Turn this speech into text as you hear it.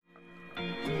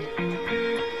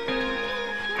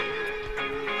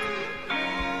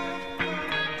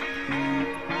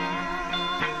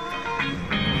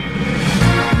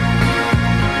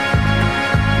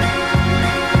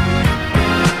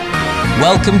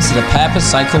Welcome to the Purpose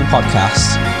Cycle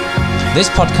podcast. This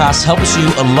podcast helps you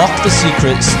unlock the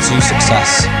secrets to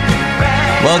success.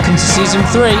 Welcome to season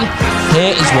 3.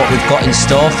 Here is what we've got in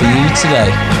store for you today.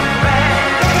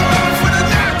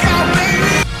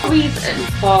 Reason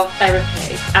for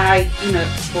therapy,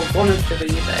 one of the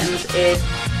reasons is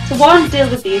to one, deal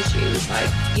with the issues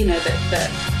that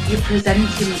you're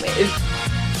presenting with.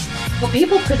 But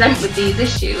people present with these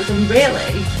issues and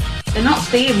really they're not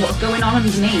seeing what's going on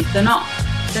underneath. They're not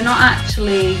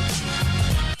actually,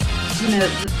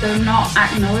 they're not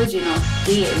acknowledging or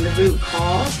seeing the root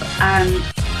cause. And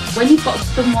when you've got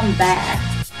someone there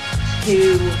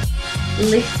to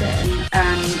listen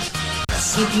and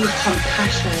give you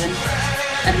compassion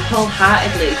and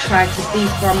wholeheartedly try to see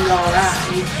from your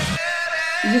eyes,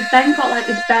 you've then got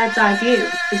this bird's eye view,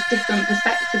 this different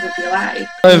perspective of your life.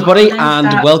 Hello everybody,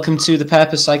 and welcome to the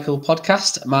Purpose Cycle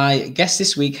podcast. My guest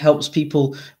this week helps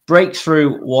people break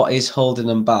through what is holding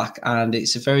them back, and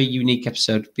it's a very unique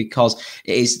episode because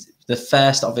it is the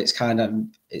first of its kind.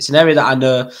 And it's an area that I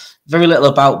know very little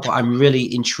about, but I'm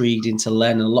really intrigued into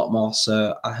learning a lot more.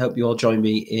 So I hope you all join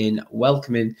me in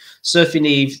welcoming Sophie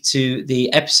Neve to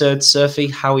the episode. Sophie,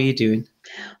 how are you doing?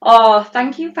 Oh,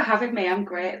 thank you for having me. I'm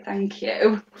great, thank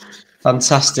you.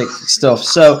 Fantastic stuff.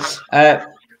 So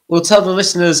we'll tell the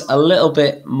listeners a little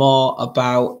bit more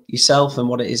about yourself and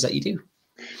what it is that you do.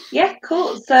 Yeah,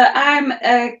 cool. So I'm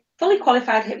a fully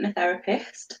qualified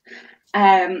hypnotherapist,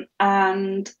 and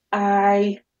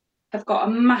I have got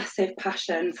a massive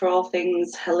passion for all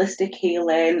things holistic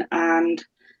healing and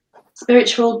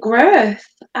spiritual growth.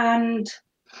 And,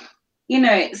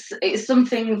 it's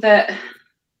something that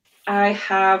I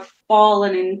have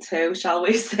fallen into, shall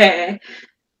we say,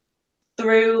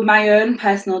 through my own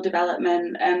personal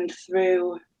development and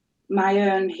through my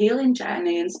own healing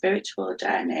journey and spiritual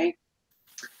journey.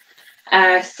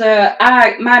 So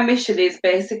my mission is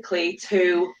basically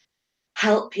to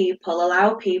help people,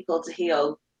 allow people to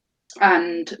heal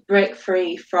and break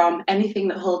free from anything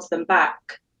that holds them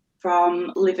back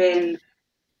from living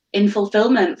in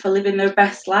fulfillment, for living their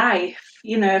best life,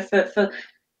 for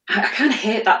I kind of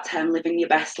hate that term, living your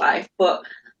best life, but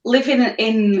living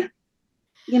in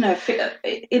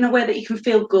a way that you can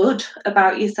feel good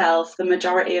about yourself the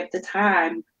majority of the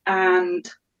time. And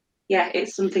yeah,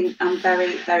 it's something I'm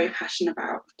very, very passionate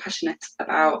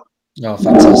about. Oh,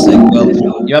 fantastic.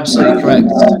 Well, you're absolutely correct.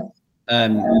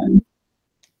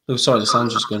 Sorry, the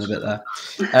sound's just going a bit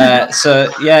there. So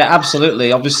yeah,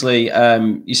 absolutely. Obviously,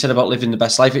 you said about living the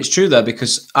best life. It's true though,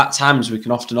 because at times we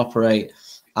can often operate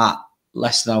at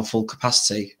less than our full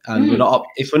capacity, and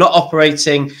if we're not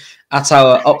operating at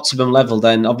our optimum level,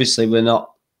 then obviously we're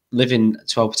not living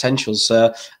to our potential.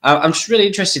 So I'm just really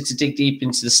interested to dig deep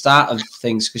into the start of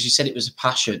things, because you said it was a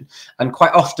passion, and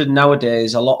quite often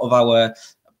nowadays a lot of our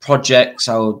projects,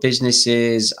 our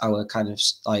businesses, our kind of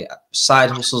side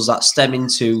hustles that stem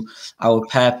into our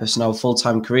purpose and our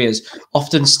full-time careers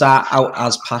often start out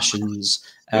as passions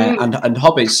and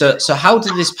hobbies. So how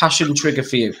did this passion trigger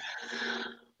for you?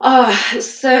 Oh,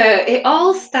 so it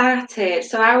all started.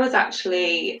 So I was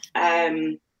actually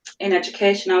in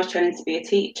education. I was training to be a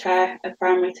teacher, a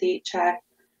primary teacher,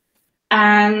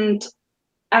 and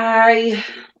I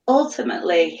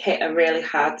ultimately hit a really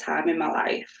hard time in my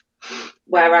life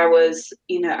where I was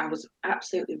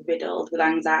absolutely riddled with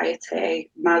anxiety.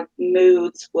 My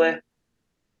moods were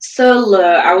so low.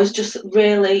 I was just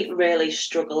really, really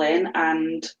struggling,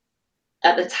 and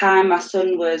at the time, my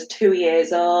son was 2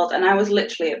 years old, and I was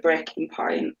literally at breaking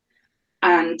point.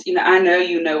 And, I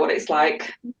know what it's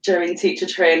like during teacher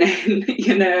training,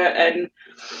 and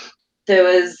there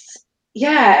was,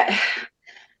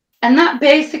 and that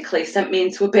basically sent me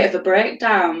into a bit of a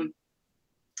breakdown.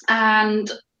 And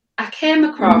I came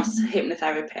across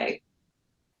hypnotherapy.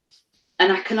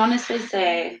 And I can honestly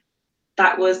say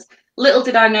that was, little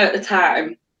did I know at the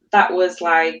time, that was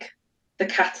like the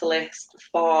catalyst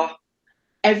for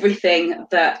everything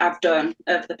that I've done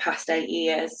over the past 8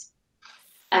 years.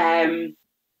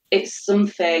 It's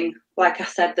something, like I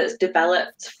said, that's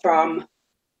developed from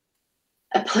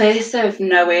a place of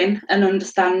knowing and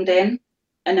understanding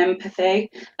and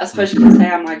empathy. I suppose you can say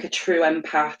I'm like a true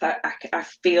empath. I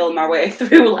feel my way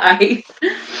through life.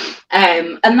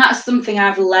 And that's something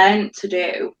I've learned to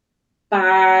do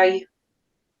by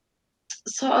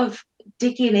sort of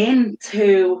digging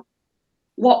into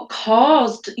what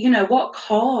caused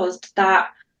that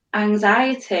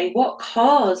anxiety, what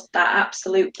caused that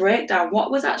absolute breakdown, what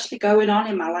was actually going on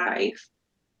in my life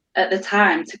at the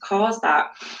time to cause that.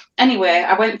 Anyway,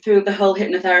 I went through the whole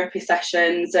hypnotherapy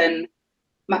sessions and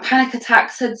my panic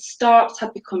attacks had stopped.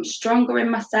 I'd become stronger in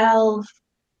myself.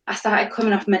 I started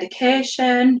coming off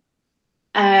medication.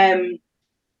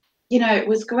 You know, it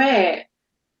was great.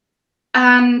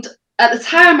 And at the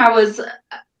time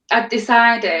I'd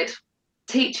decided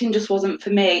teaching just wasn't for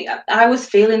me. I was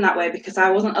feeling that way because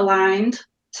I wasn't aligned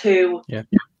to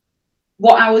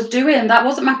what I was doing. That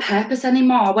wasn't my purpose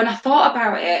anymore. When I thought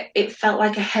about it, it felt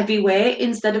like a heavy weight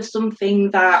instead of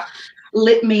something that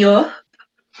lit me up.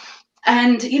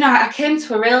 And, you know, I came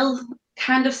to a real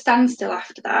kind of standstill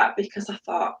after that because I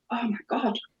thought, oh my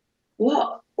God,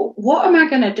 what am I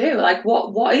going to do? Like,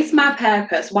 what is my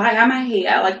purpose? Why am I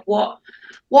here? Like, what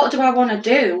do I want to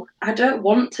do? I don't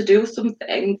want to do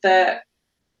something that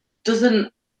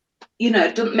doesn't, you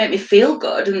know, doesn't make me feel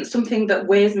good, and something that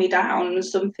weighs me down, and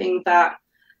something that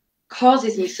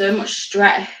causes me so much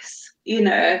stress, you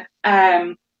know.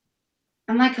 And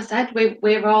like I said,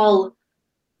 we're all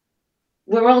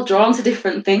drawn to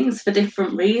different things for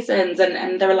different reasons,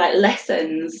 and there are like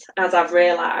lessons, as I've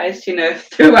realized, you know,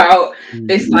 throughout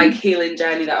this like healing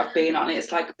journey that I've been on.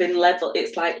 It's like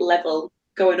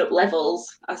going up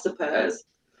levels, I suppose.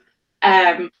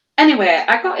 Anyway,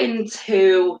 I got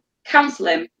into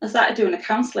counselling. I started doing a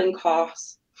counselling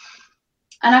course,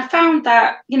 and I found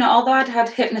that, you know, although I'd had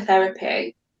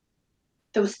hypnotherapy,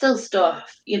 there was still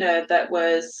stuff, you know, that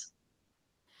was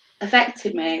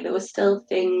affected me. There were still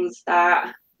things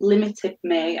that limited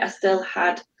me. I still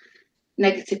had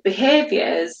negative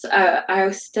behaviours. I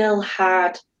still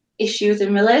had issues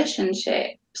in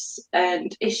relationships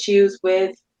and issues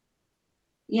with,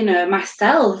 you know,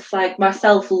 myself, like my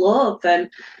self-love. And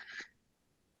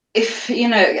if, you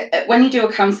know, when you do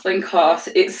a counselling course,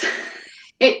 it's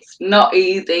not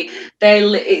easy.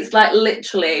 It's like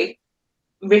literally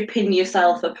ripping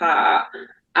yourself apart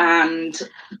and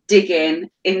digging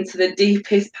into the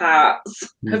deepest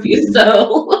parts of your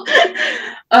soul.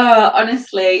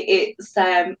 Honestly, it's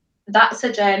that's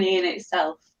a journey in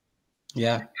itself.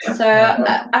 Yeah. So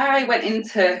I went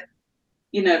into,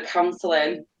 you know,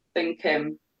 counselling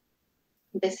thinking,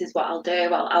 this is what I'll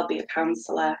do. I'll be a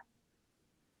counsellor.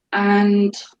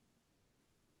 And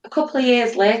a couple of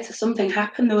years later, something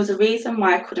happened. There was a reason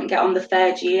why I couldn't get on the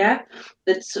third year.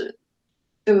 They'd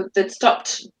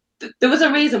stopped. There was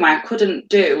a reason why I couldn't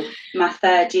do my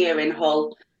third year in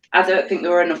Hull. I don't think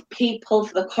there were enough people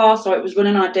for the course, or it was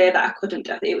running on a day that I couldn't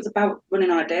do. It was about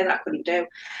running on a day that I couldn't do.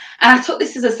 And I took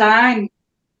this as a sign.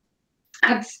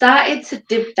 I'd started to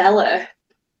develop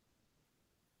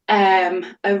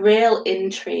a real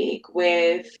intrigue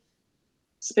with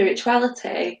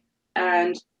spirituality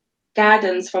and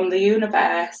guidance from the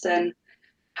universe, and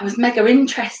I was mega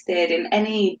interested in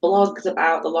any blogs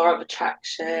about the law of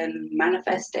attraction,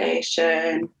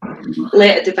 manifestation,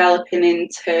 later developing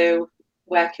into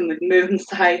working with moon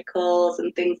cycles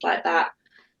and things like that.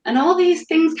 And all these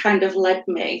things kind of led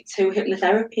me to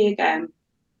hypnotherapy again.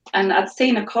 And I'd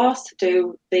seen a course to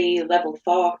do the level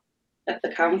 4 of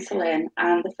the counselling,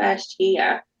 and the first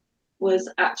year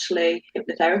was actually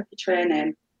hypnotherapy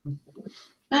training. And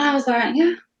I was like,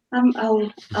 yeah, I'll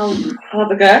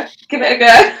have a go, give it a go.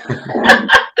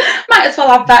 Might as well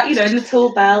have that, you know, in the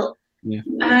tool belt. Yeah.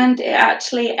 And it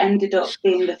actually ended up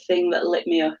being the thing that lit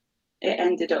me up. It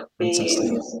ended up being,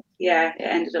 it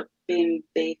ended up being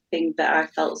the thing that I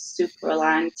felt super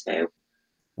aligned to.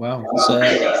 Wow. So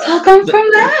it's all gone from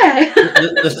there.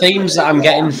 the themes that I'm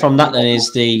getting from that then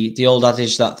is the old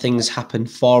adage that things happen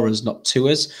for us, not to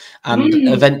us. And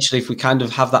eventually, if we kind of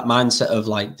have that mindset of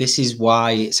like, this is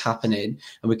why it's happening,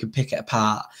 and we can pick it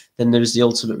apart, then there's the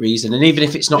ultimate reason. And even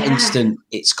if it's not instant,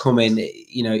 it's coming,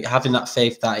 you know, having that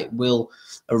faith that it will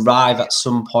arrive at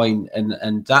some point.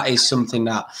 And that is something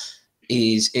that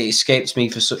it escapes me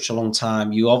for such a long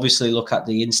time. You obviously look at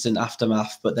the instant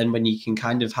aftermath, but then when you can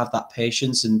kind of have that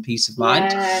patience and peace of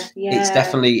mind, it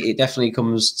definitely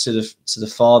comes to the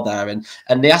fore there.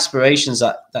 And the aspirations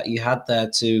that you had there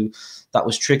that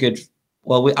was triggered.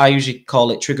 Well, I usually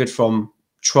call it triggered from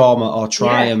trauma or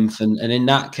triumph, and in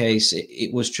that case,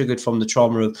 it was triggered from the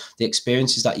trauma of the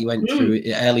experiences that you went through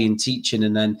early in teaching,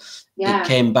 and then it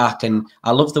came back. And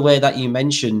I love the way that you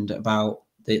mentioned about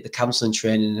the counselling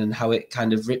training and how it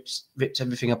kind of ripped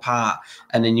everything apart,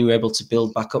 and then you were able to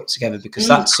build back up together, because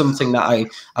that's something that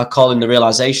I call in the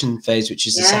realization phase, which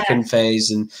is the second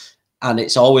phase, and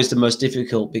it's always the most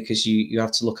difficult, because you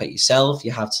have to look at yourself,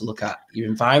 you have to look at your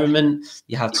environment,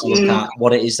 you have to look at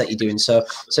what it is that you're doing. So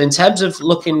in terms of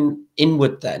looking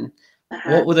inward then,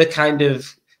 what were the kind of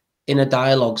inner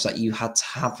dialogues that you had to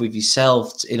have with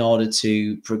yourself in order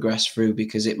to progress through?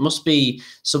 Because it must be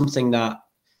something that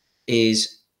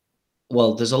is,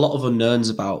 well, there's a lot of unknowns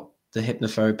about the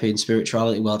hypnotherapy and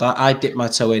spirituality world. I dipped my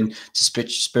toe in to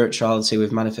spirituality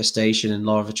with manifestation and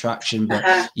law of attraction,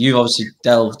 but you've obviously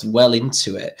delved well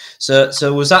into it. So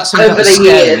was that something over that was the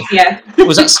scary? years? Yeah.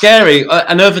 Was that scary?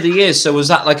 And over the years, so was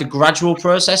that like a gradual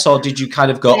process, or did you kind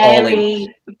of go all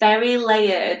in? Very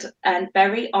layered and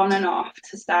very on and off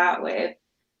to start with.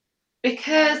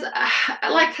 Because,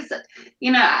 like I said,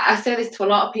 I say this to a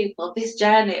lot of people, this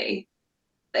journey,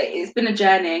 it's been a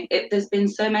journey. There's been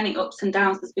so many ups and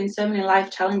downs. There's been so many life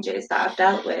challenges that I've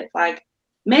dealt with, like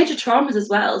major traumas as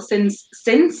well, since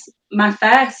my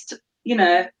first,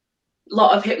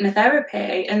 lot of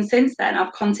hypnotherapy. And since then,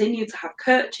 I've continued to have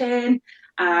coaching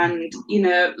and,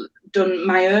 done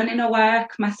my own inner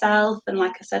work myself. And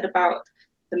like I said about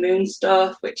the moon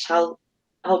stuff, which I'll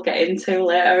get into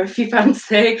later if you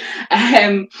fancy.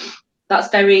 That's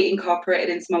very incorporated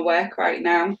into my work right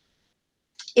now.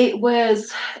 It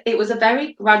was a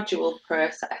very gradual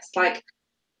process. Like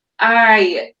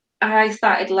I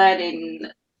started learning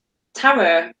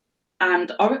tarot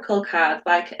and oracle cards,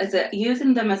 like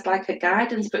using them as like a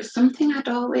guidance, but something I'd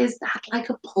always had like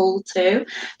a pull to.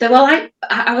 They were like,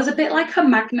 I was a bit like a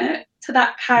magnet to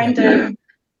that kind of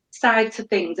side to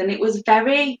things, and it was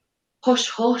very hush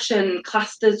hush and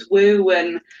classed as woo.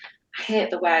 And I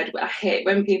hate the word, but I hate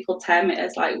when people term it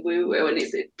as like woo woo, and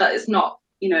it's not,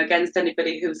 against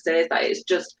anybody who says that. It's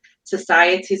just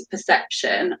society's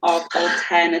perception of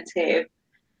alternative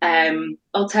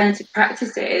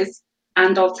practices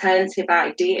and alternative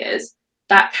ideas.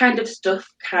 That kind of stuff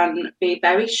can be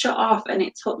very shut off, and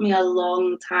it took me a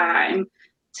long time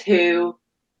to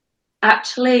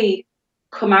actually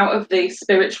come out of the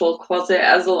spiritual closet,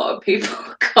 as a lot of people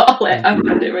call it. I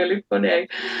find it really funny.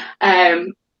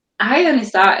 I only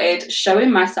started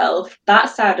showing myself that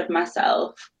side of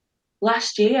myself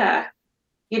last year,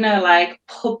 like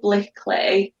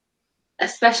publicly,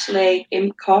 especially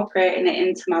incorporating it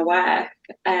into my work.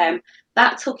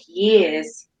 That took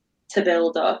years to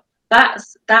build up.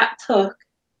 That took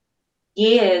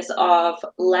years of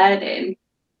learning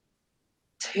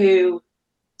to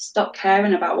stop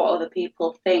caring about what other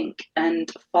people think and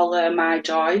follow my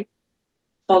joy,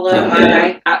 follow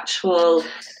my actual,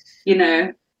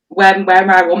 where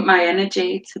I want my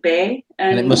energy to be.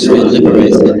 And it must feel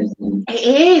liberating.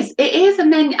 It is.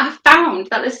 And then I found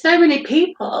that there's so many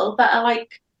people that are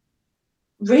like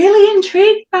really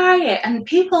intrigued by it, and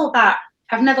people that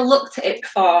have never looked at it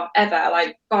before ever.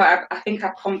 Like, God, I think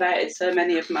I've converted so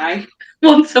many of my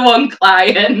one-to-one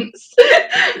clients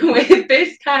with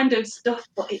this kind of stuff,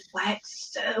 but it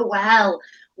works so well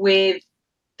with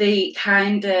the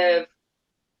kind of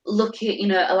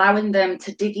allowing them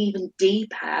to dig even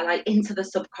deeper, like into the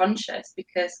subconscious,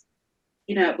 because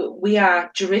we are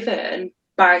driven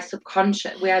by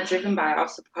subconscious. We are driven by our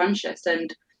subconscious,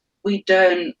 and we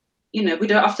don't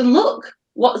often look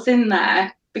what's in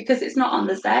there because it's not on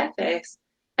the surface.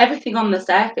 Everything on the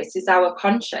surface is our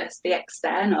conscious, the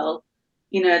external,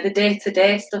 the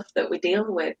day-to-day stuff that we deal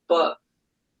with. But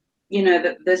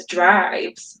there's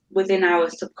drives within our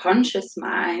subconscious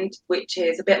mind, which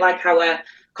is a bit like our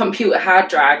computer hard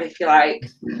drive, if you like.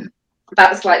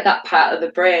 That's like that part of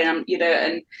the brain, and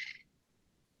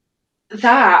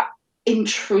that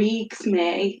intrigues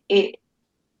me.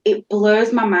 It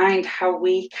blows my mind how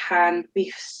we can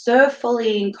be so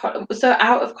so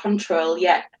out of control,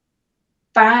 yet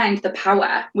find the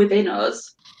power within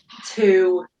us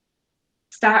to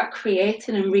start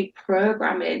creating and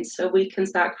reprogramming, so we can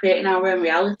start creating our own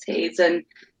realities and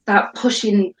start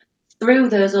pushing through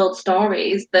those old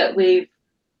stories that we've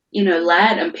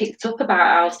learned and picked up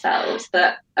about ourselves,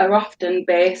 that are often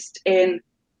based in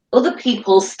other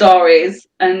people's stories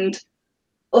and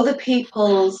other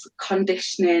people's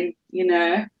conditioning.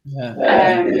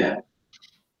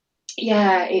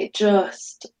 It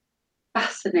just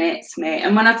fascinates me.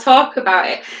 And when I talk about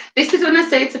it, this is when I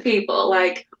say to people,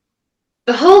 like,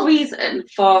 the whole reason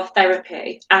for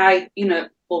therapy,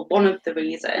 one of the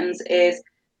reasons is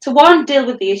to, one, deal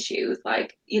with the issues,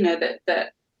 like,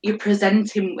 that you're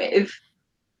presenting with.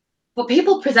 But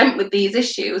people present with these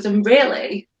issues, and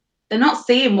really, they're not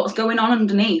seeing what's going on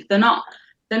underneath. They're not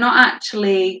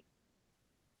actually,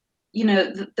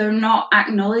 they're not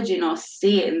acknowledging or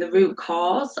seeing the root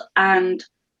cause. And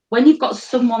when you've got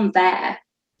someone there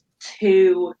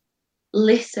to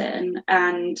listen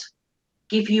and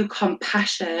give you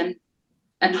compassion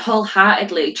and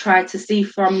wholeheartedly try to see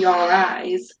from your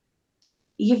eyes,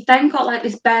 you've then got like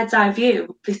this bird's eye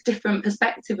view, this different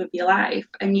perspective of your life,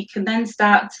 and you can then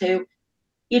start to,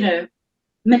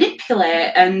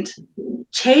 manipulate and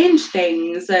change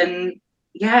things. And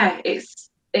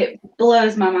it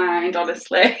blows my mind,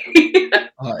 honestly.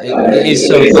 It is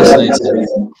so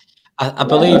fascinating. I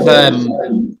believe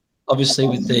obviously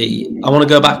with the, I want to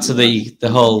go back to the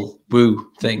whole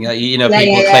woo thing. You know, Yeah,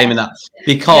 people yeah, are yeah. claiming that Yeah.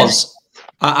 because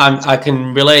I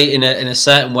can relate in a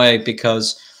certain way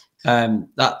because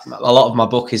that a lot of my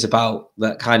book is about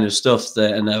that kind of stuff,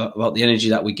 that and about the energy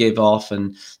that we give off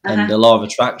and Uh-huh. the law of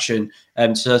attraction.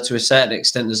 So to a certain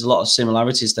extent, there's a lot of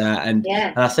similarities there, Yeah.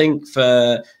 and I think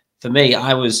for me,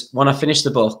 I was, when I finished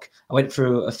the book, I went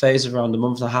through a phase of around a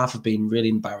month and a half of being really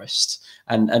embarrassed,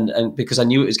 and because I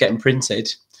knew it was getting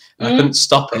printed, and I couldn't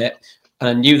stop it. And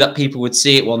I knew that people would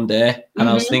see it one day. And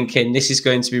I was Mm-hmm. thinking, this is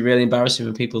going to be really embarrassing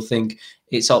when people think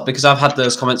it's all, because I've had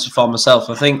those comments before myself.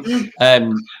 I think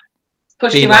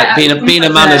Pushed you being right like out your being a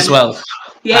comfort man as zone. well,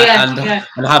 Yeah, yeah, and yeah,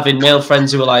 having male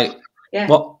friends who are like, yeah.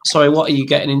 what, sorry, what are you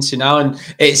getting into now? And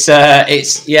it's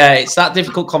yeah, it's that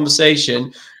difficult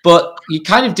conversation. But you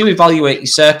kind of do evaluate your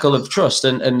circle of trust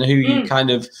and who you kind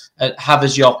of have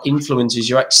as your influences,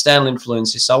 your external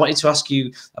influences. So I wanted to ask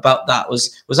you about that.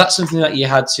 Was that something that you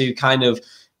had to kind of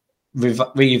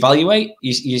reevaluate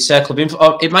your circle of influence?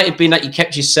 Or it might have been that you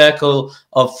kept your circle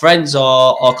of friends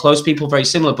or close people very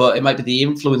similar, but it might be the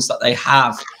influence that they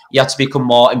have. You have to become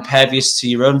more impervious to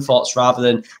your own thoughts rather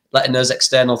than letting those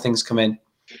external things come in.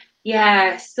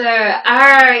 Yeah, so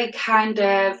I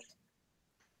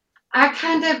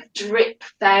kind of drip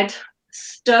fed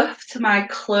stuff to my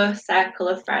close circle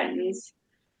of friends.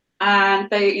 And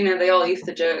they, they all used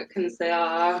to joke and say,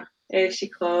 "Oh, here she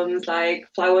comes, like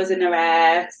flowers in her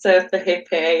hair, surfer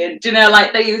hippie," and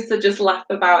like they used to just laugh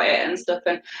about it and stuff.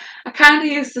 And I kind of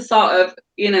used to sort of,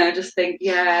 just think,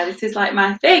 yeah, this is like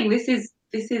my thing. This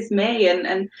is me,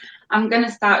 and I'm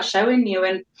gonna start showing you.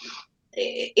 And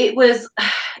it was,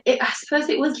 I suppose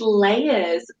it was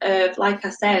layers of, like I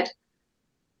said,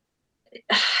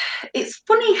 it's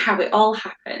funny how it all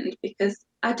happened, because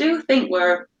I do think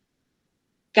we're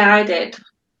guided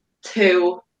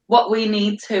to what we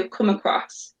need to come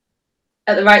across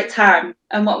at the right time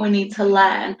and what we need to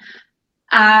learn.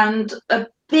 And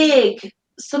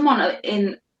someone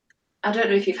in, I don't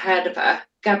know if you've heard of her,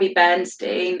 Gabby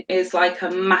Bernstein, is like a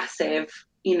massive,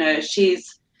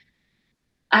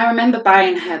 I remember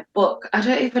buying her book. I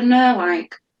don't even know,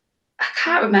 like, I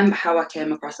can't remember how I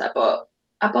came across that book.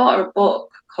 I bought her a book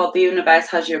called The Universe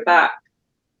Has Your Back.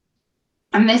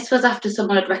 And this was after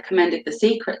someone had recommended The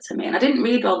Secret to me. And I didn't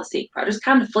read all The Secret. I just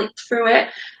kind of flicked through it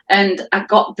and I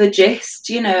got the gist,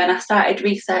 and I started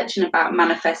researching about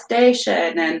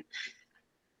manifestation. And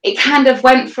it kind of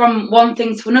went from one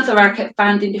thing to another. I kept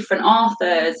finding different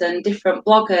authors and different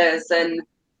bloggers. And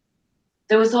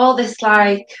there was all this,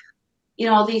 like,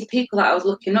 all these people that I was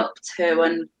looking up to.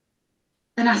 And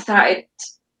then I started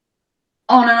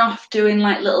on and off doing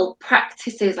like little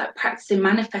practices, like practicing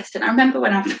manifesting. I remember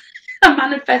when I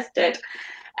manifested.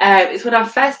 It's when I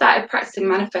first started practicing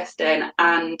manifesting,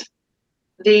 and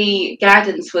the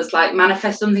guidance was like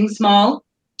manifest something small,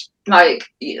 like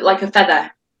a feather.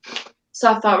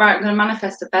 So I thought, right, I'm going to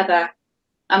manifest a feather.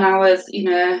 And I was,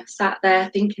 sat there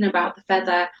thinking about the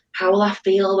feather. How will I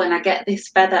feel when I get this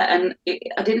feather? And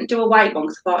I didn't do a white one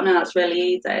because I thought, no, that's really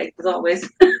easy. There's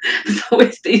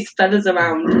always these feathers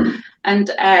around.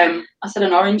 And I said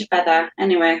an orange feather.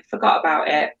 Anyway, forgot about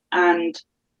it. And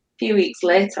a few weeks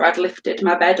later, I'd lifted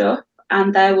my bed up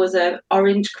and there was an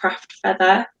orange craft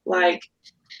feather, like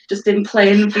just in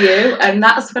plain view. And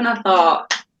that's when I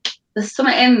thought, there's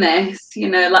something in this,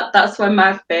 like that's when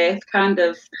my faith kind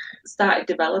of started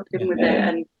developing with it.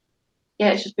 And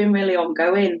yeah, it's just been really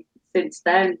ongoing since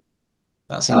then.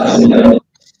 That's incredible.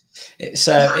 It's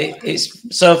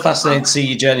so fascinating to see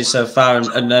your journey so far,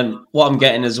 and then what I'm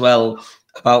getting as well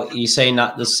about you saying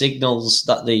that the signals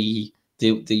that the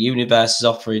universe is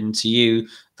offering to you,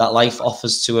 that life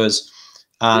offers to us,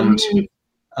 and Mm.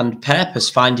 and purpose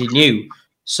finding you.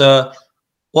 So,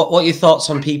 what are your thoughts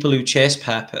on people who chase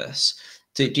purpose?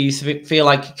 Do you feel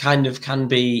like it kind of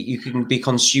you can be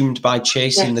consumed by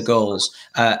chasing the Yes. goals,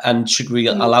 and should we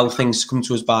allow things to come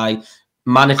to us by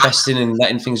manifesting and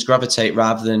letting things gravitate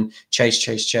rather than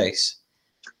chase?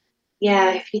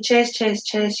 Yeah, if you chase,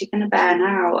 you're going to burn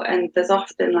out. And there's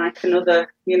often like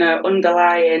another,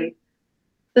 underlying.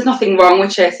 There's nothing wrong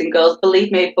with chasing goals,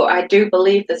 believe me, but I do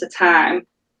believe there's a time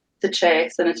to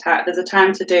chase and there's a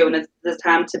time to do and there's a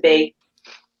time to be.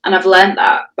 And I've learned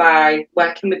that by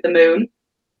working with the moon,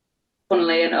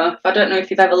 funnily enough. I don't know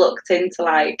if you've ever looked into,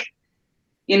 like,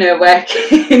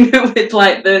 working with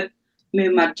like the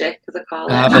moon magic, as I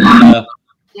call I it. haven't.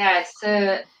 Yeah,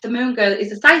 so the moon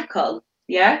is a cycle.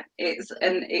 Yeah,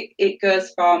 it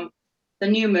goes from the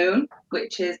new moon,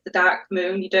 which is the dark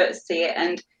moon, you don't see it,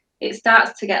 and it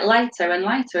starts to get lighter and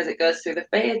lighter as it goes through the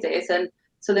phases. And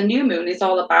So the new moon is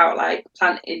all about like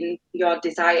planting your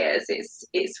desires.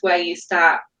 It's where you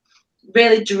start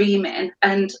really dreaming.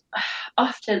 And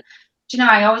often, do you know,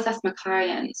 I always ask my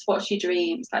clients, what's your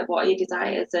dreams? Like, what are your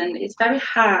desires? And it's very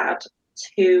hard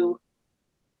to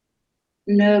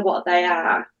know what they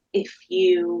are if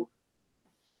you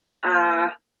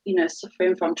are, you know,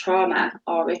 suffering from trauma,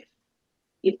 or if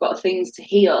you've got things to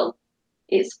heal.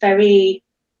 It's very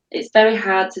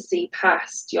hard to see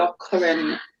past your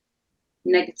current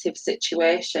negative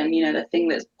situation, you know, the thing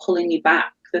that's pulling you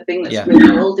back, the thing that's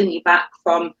really holding you back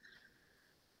from,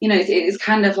 you know, it's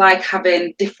kind of like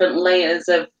having different layers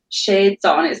of shades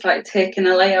on. It's like taking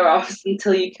a layer off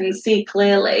until you can see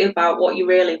clearly about what you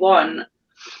really want.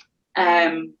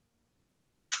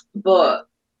 But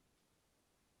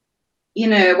you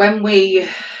know, when we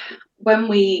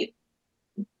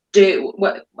do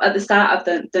at the start of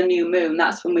the new moon,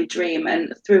 that's when we dream,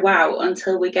 and throughout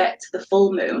until we get to the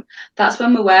full moon, that's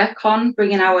when we work on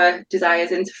bringing our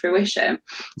desires into fruition.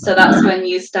 So that's when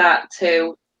you start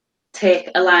to take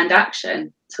aligned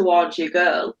action towards your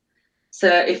goal. So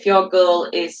if your goal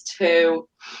is to,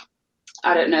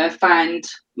 I don't know, find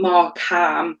more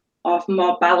calm or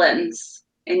more balance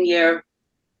in your,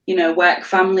 you know, work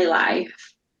family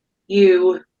life,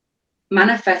 you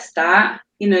manifest that,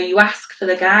 you know, you ask for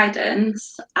the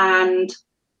guidance and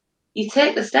you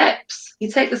take the steps. You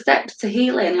take the steps to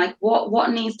healing. Like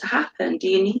what needs to happen? Do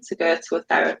you need to go to a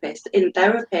therapist? In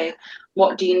therapy,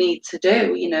 what do you need to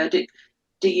do? You know, do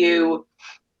you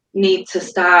need to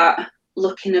start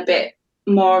looking a bit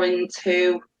more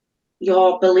into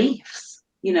your beliefs?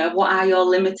 You know, what are your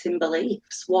limiting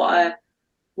beliefs? What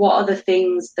are the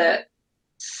things that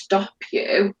stop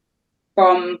you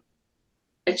from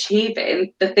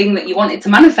achieving the thing that you wanted to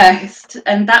manifest?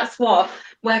 And that's what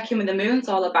working with the moon's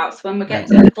all about. So when we get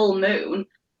to the full moon,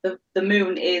 the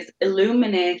moon is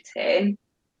illuminating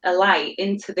a light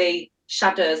into the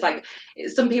shadows. Like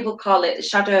some people call it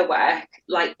shadow work,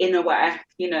 like inner work,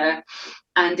 you know,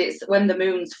 and it's when the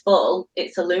moon's full,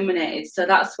 it's illuminated. So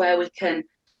that's where we can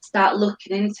start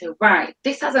looking into, right,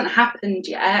 this hasn't happened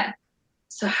yet,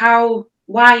 so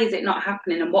why is it not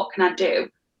happening, and what can I do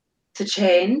to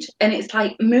change? And it's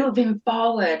like moving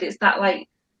forward. It's that like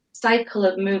cycle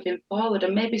of moving forward.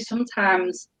 And maybe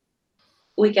sometimes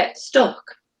we get stuck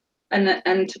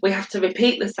and we have to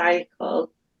repeat the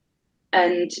cycle.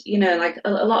 And you know, like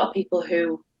a lot of people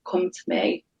who come to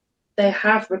me, they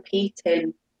have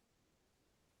repeating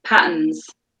patterns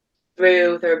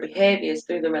through their behaviors,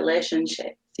 through the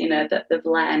relationships, you know, that they've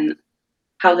learned,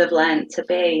 how they've learned to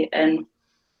be. And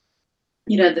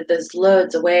you know, that there's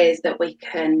loads of ways that we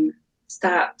can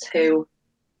start to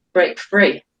break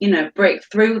free, you know, break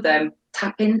through them,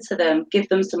 tap into them, give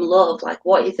them some love. Like,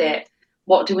 what is it?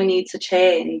 What do we need to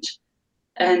change?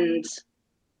 And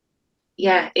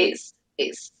yeah, it's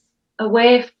a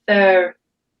way for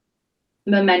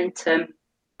momentum.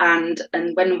 And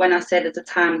when I say there's a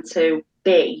time to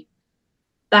be,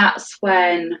 that's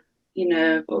when, you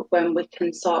know, when we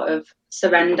can sort of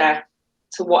surrender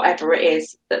to whatever it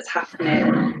is that's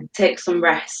happening, take some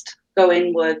rest, go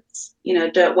inwards, you know,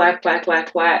 don't work,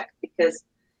 because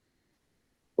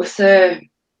we're so,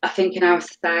 I think in our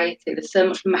society, there's so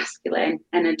much masculine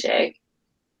energy.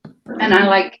 And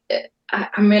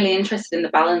I'm really interested in the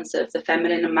balance of the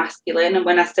feminine and masculine. And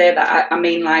when I say that, I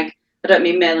mean, like, I don't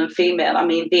mean male and female, I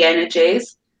mean the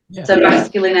energies. Yeah. So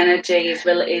masculine energy is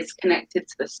connected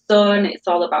to the sun. It's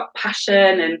all about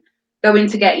passion and going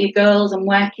to get your goals and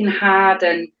working hard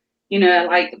and, you know,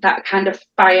 like that kind of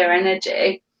fire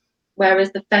energy.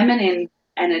 Whereas the feminine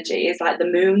energy is like the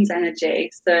moon's energy.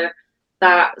 So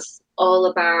that's all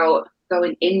about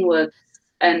going inwards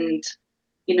and,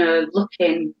 you know,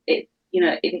 looking it, you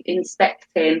know,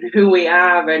 inspecting who we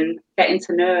are and getting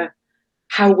to know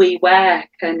how we work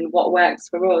and what works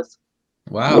for us.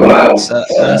 Wow,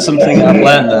 that's something I've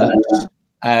learned there.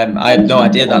 I had no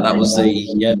idea that was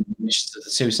the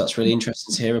two. So that's really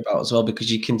interesting to hear about as well,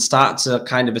 because you can start to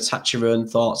kind of attach your own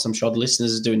thoughts. I'm sure the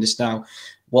listeners are doing this now.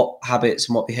 What habits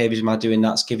and what behaviors am I doing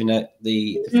that's giving it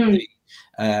the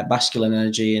masculine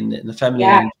energy and the feminine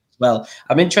energy as well?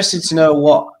 I'm interested to know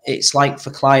what it's like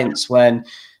for clients when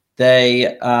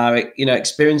they are, you know,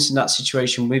 experiencing that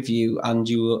situation with you and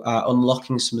you are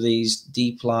unlocking some of these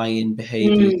deep lying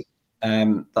behaviors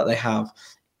that they have.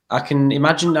 I can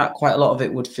imagine that quite a lot of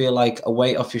it would feel like a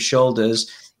weight off your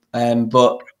shoulders,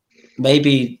 but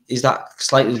maybe is that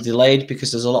slightly delayed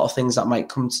because there's a lot of things that might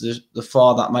come to the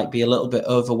fore that might be a little bit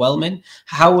overwhelming.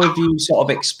 How have you sort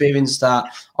of experienced that?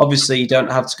 Obviously, you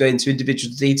don't have to go into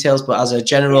individual details, but as a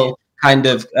general kind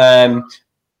of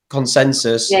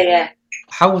consensus. Yeah.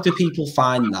 how do people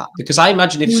find that? Because I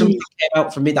imagine if something came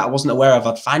out from me that I wasn't aware of,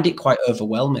 I'd find it quite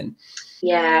overwhelming.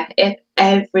 Yeah, if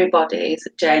everybody's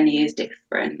journey is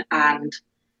different, and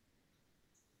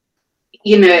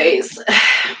it's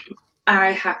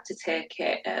I have to take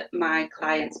it at my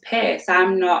client's pace.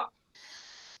 I'm not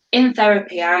in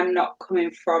therapy. I'm not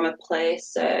coming from a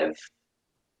place of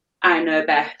I know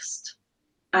best.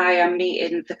 I am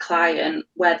meeting the client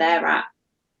where they're at.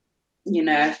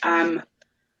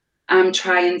 I'm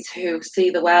trying to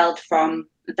see the world from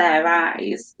their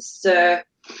eyes. So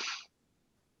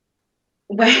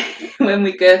when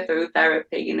we go through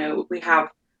therapy, we have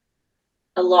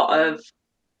a lot of,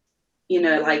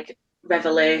 like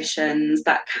revelations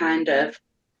that kind of,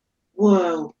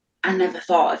 whoa, I never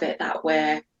thought of it that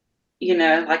way.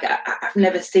 Like I've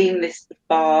never seen this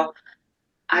before.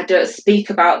 I don't speak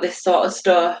about this sort of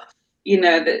stuff.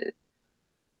 That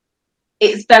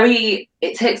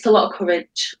it takes a lot of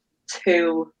courage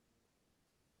to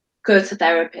go to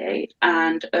therapy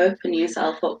and open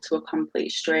yourself up to a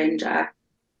complete stranger.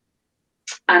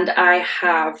 And I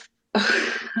have,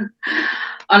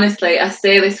 honestly, I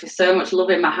say this with so much love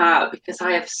in my heart because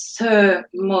I have so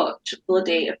much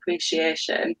bloody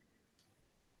appreciation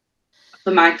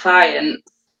for my clients.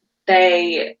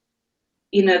 They,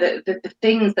 the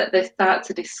things that they start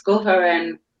to discover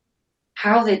and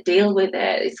how they deal with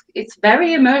it, it's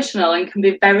very emotional and can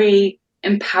be very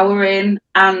empowering.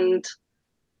 And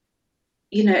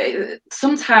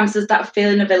sometimes there's that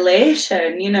feeling of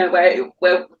elation,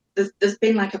 where there's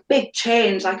been like a big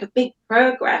change, like a big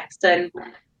progress, and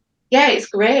yeah, it's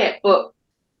great. But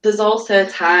there's also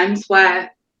times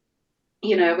where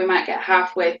we might get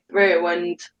halfway through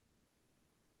and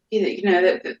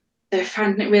they're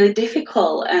finding it really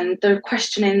difficult, and they're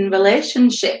questioning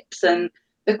relationships, and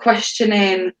they're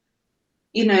questioning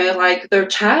like their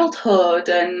childhood,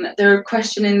 and they're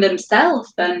questioning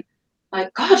themselves, and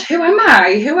like, God, who am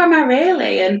I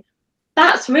really? And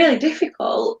that's really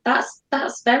difficult.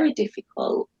 That's very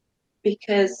difficult,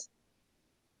 because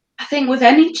I think with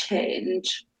any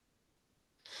change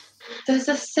there's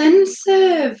a sense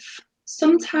of,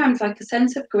 sometimes like a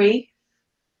sense of grief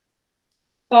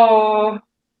for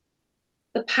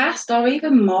the past, or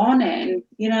even mourning,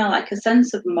 like a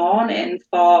sense of mourning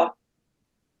for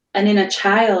an inner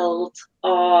child,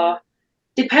 or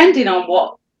depending on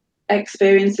what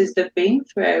experiences they've been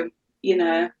through,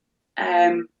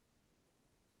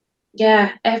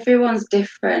 yeah, everyone's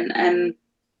different, and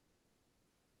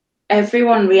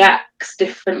everyone reacts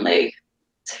differently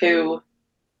to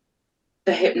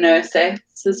the hypnosis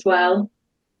as well.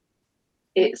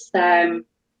 It's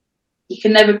you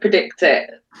can never predict it.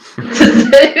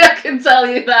 I can tell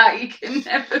you that you can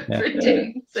never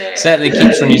predict it. Certainly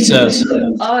keeps you on your toes.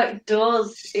 Oh, it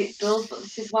does. But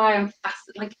this is why I'm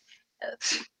fascinated. Like,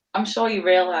 I'm sure you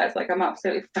realise, like, I'm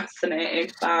absolutely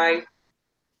fascinated by,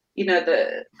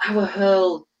 our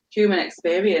whole human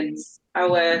experience,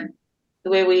 the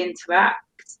way we interact,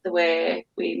 the way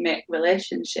we make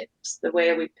relationships, the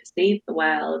way we perceive the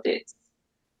world.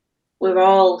 We're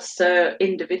all so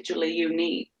individually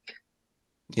unique.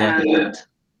 Yeah. And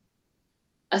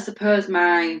I suppose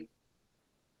my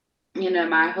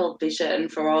whole vision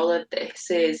for all of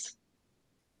this is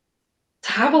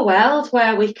to have a world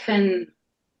where we can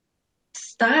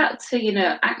start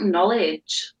to,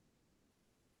 acknowledge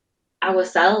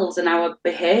ourselves and our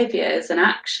behaviours and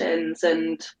actions,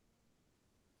 and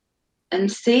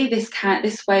see this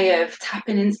way of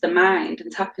tapping into the mind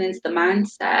and tapping into the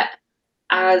mindset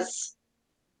as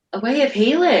a way of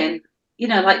healing.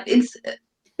 Like it's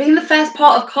being the first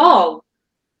port of call.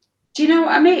 Do you know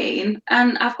what I mean?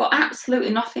 And I've got absolutely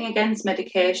nothing against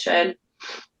medication.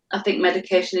 I think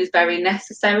medication is very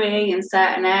necessary in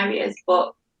certain areas,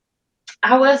 but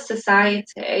our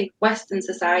society, Western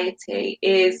society,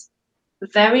 is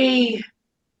very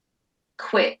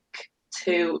quick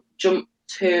to jump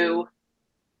to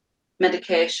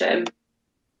medication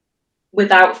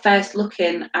without first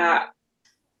looking at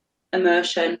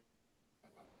emotion,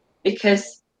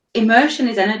 because emotion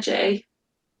is energy,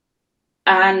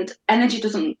 and energy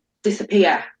doesn't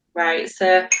disappear, right?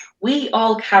 So we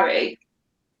all carry,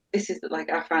 this is like,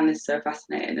 I find this so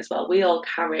fascinating as well, we all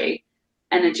carry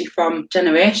energy from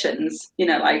generations,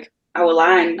 like our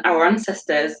line, our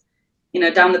ancestors,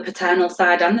 down the paternal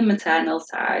side and the maternal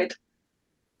side.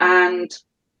 And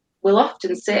we'll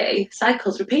often see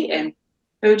cycles repeating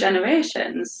through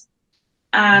generations.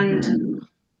 And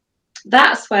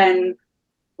that's when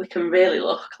we can really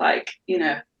look like,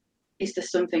 is there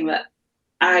something that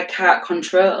I can't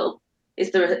control?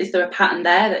 Is there a pattern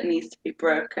there that needs to be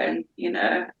broken?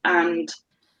 And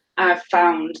I've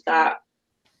found that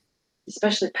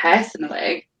especially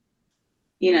personally,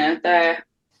 you know,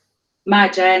 my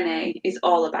journey is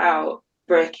all about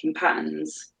breaking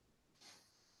patterns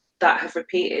that have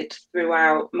repeated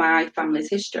throughout my family's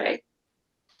history.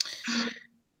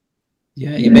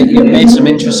 Yeah, you made some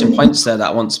interesting points there that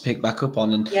I want to pick back up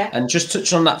on, Yeah. and just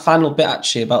touch on that final bit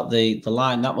actually about the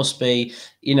line. That must be,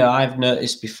 you know, I've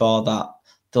noticed before that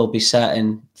there'll be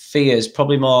certain fears,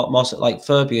 probably more so like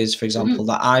phobias, for example,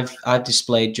 that I've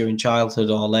displayed during childhood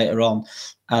or later on,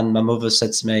 and my mother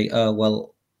said to me, "Oh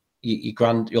well,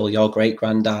 your great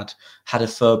granddad had a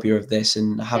phobia of this,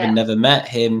 and having never met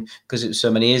him because it was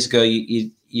so many years ago,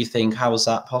 you think, how is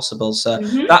that possible?" So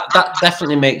that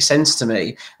definitely makes sense to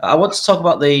me. I want to talk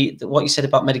about the what you said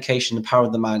about medication, the power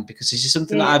of the mind, because this is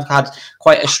something that I've had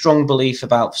quite a strong belief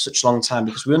about for such a long time,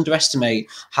 because we underestimate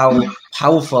how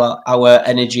powerful our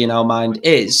energy and our mind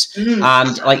is.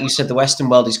 And like you said, the Western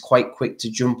world is quite quick to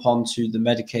jump onto the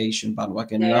medication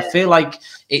bandwagon. And I feel like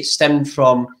it stemmed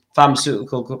from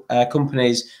pharmaceutical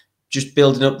companies just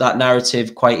building up that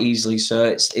narrative quite easily, so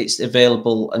it's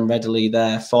available and readily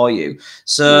there for you.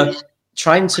 So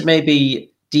trying to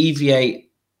maybe deviate,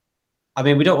 I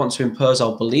mean, we don't want to impose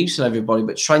our beliefs on everybody,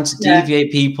 but trying to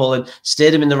deviate people and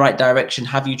steer them in the right direction.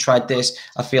 Have you tried this?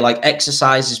 I feel like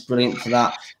exercise is brilliant for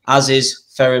that, as is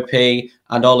therapy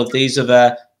and all of these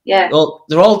other. Well,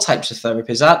 they're all types of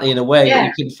therapies, aren't they, in a way? But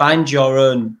you can find your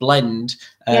own blend.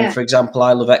 For example,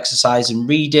 I love exercise and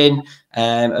reading,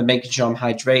 and making sure I'm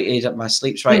hydrated, my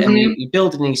sleep's right, and you're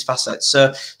building these facets.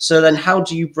 So then, how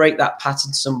do you break that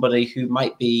pattern to somebody who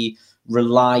might be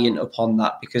reliant upon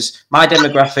that? Because my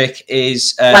demographic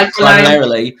is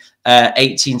primarily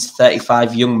 18 to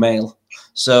 35 young male.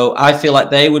 So I feel like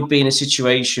they would be in a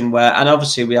situation where, and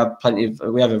obviously we have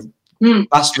a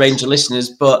vast range of listeners,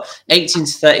 but 18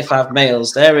 to 35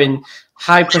 males, they're in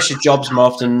high pressure jobs more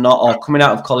often than not, or coming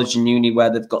out of college and uni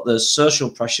where they've got those social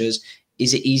pressures.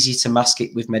 Is it easy to mask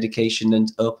it with medication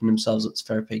and open themselves up to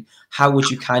therapy? How would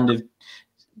you kind of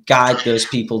guide those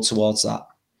people towards that?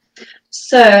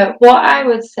 So what I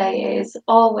would say is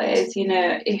always, you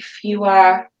know, if you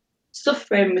are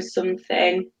suffering with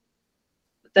something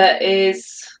that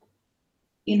is,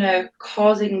 you know,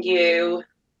 causing you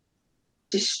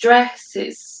distress,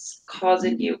 it's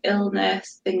causing you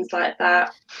illness, things like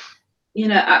that, you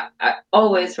know, I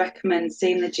always recommend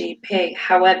seeing the GP.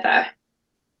 However,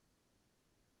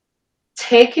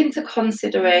 take into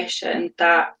consideration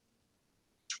that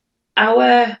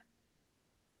the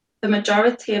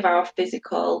majority of our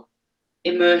physical,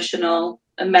 emotional,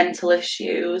 and mental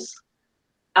issues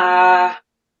are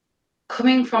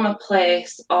coming from a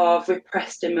place of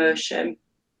repressed emotion.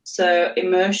 So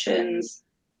emotions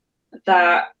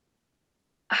that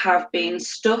have been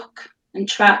stuck and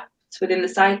trapped within the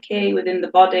psyche, within the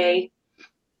body,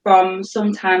 from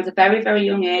sometimes a very, very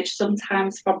young age,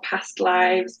 sometimes from past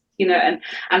lives, you know, and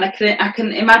I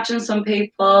can imagine some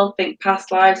people think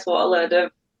past lives, what a load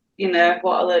of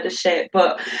shit,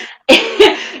 but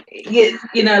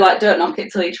you know, like, don't knock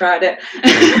it till you tried it.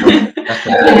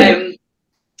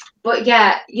 But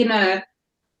yeah, you know,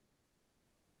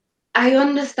 I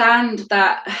understand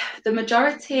that the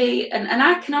majority, and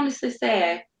I can honestly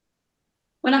say,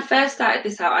 when I first started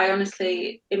this out, I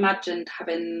honestly imagined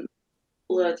having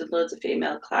loads and loads of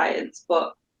female clients,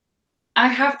 but I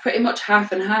have pretty much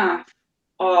half and half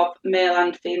of male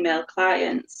and female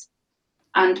clients.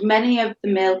 And many of the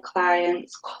male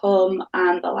clients come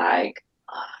and they're like,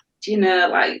 oh, do you know,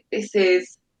 like, this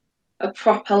is a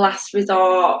proper last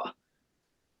resort,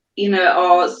 you know,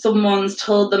 or someone's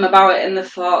told them about it and they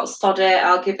thought, sod it,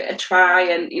 I'll give it a try,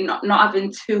 and you're not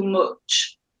having too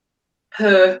much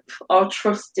hope or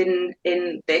trust in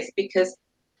this, because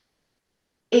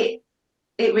it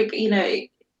you know,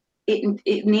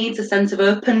 it needs a sense of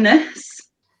openness.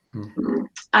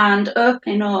 And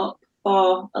opening up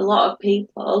for a lot of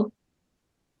people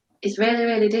is really,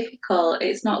 really difficult.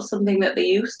 It's not something that they're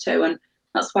used to, and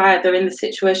that's why they're in the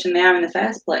situation they are in the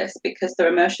first place, because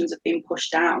their emotions have been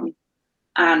pushed down.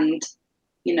 And,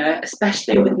 you know,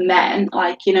 especially with men,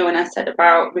 like, you know, when I said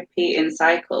about repeating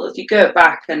cycles, you go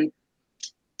back and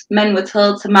men were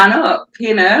told to man up,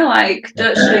 you know, like,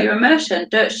 don't show your emotion,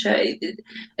 don't show.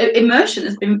 Emotion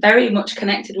has been very much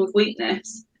connected with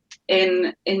weakness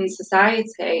in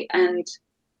society. And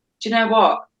do you know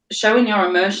what? Showing your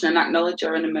emotion and acknowledge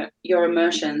your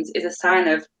emotions is a sign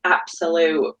of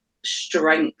absolute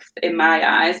strength in my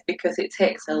eyes, because it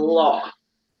takes a lot.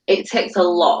 It takes a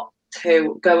lot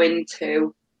to go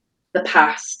into the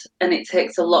past, and it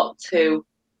takes a lot to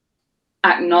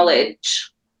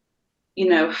acknowledge, you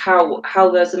know, how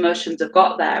those emotions have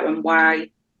got there, and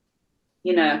why,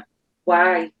 you know,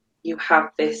 why you have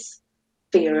this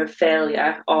fear of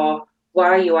failure, or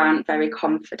why you aren't very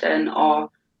confident, or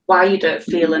why you don't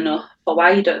feel enough, or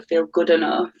why you don't feel good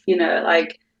enough. You know,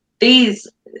 like these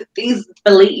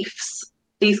beliefs,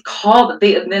 these are core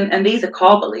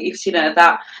beliefs, you know,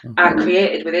 that are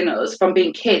created within us from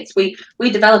being kids. We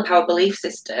develop our belief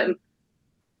system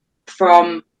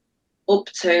from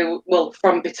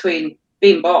between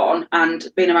being born and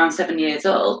being around 7 years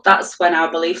old. That's when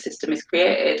our belief system is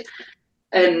created.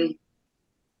 And,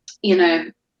 you know,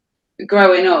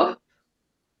 growing up,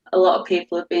 a lot of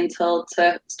people have been told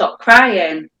to stop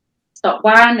crying, stop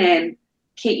whining,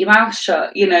 keep your mouth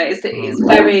shut. You know, it's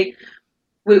very,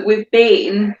 we've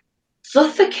been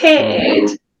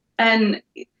suffocated. And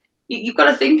you've got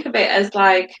to think of it as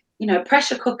like, you know, a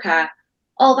pressure cooker,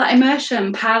 all that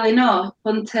emotion piling up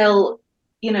until,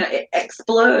 you know, it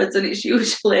explodes. And it's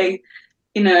usually,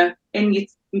 you know, in your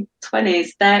 20s,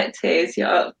 30s, you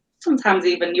know, sometimes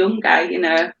even younger, you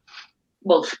know.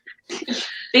 Well,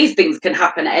 these things can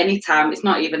happen at any time. It's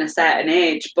not even a certain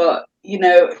age, but, you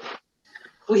know,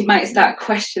 we might start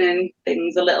questioning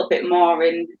things a little bit more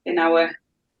in our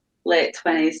late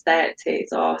 20s, 30s,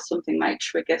 or something might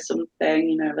trigger something,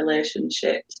 you know,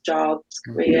 relationships, jobs,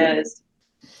 careers.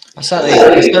 I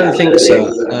certainly think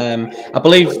so. I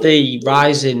believe the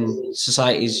rise in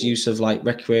society's use of like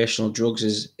recreational drugs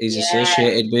is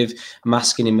associated with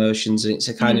masking emotions, and it's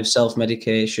a kind of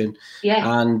self-medication.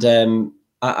 Yeah. And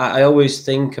I always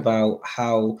think about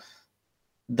how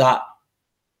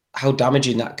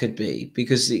damaging that could be,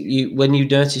 because when you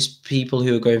notice people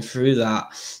who are going through that,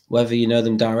 whether you know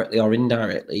them directly or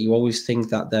indirectly, you always think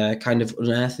that they're kind of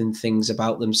unearthing things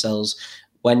about themselves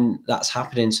when that's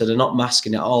happening. So they're not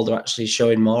masking it all, they're actually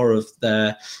showing more of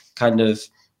their kind of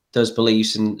those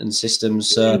beliefs and systems.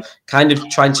 So kind of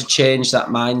trying to change that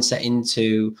mindset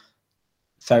into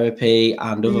therapy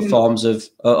and other forms of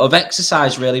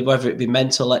exercise, really, whether it be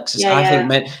mental exercise. I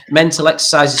think mental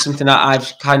exercise is something that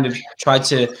I've kind of tried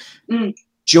to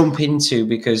jump into,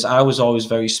 because I was always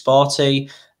very sporty.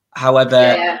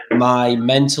 However, my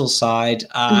mental side,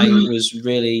 I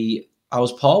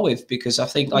was poor with, because I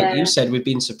think, like you said, we've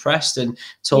been suppressed and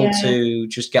told to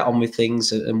just get on with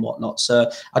things and whatnot. So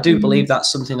I do believe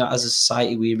that's something that as a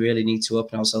society we really need to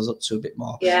open ourselves up to a bit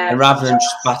more. And rather than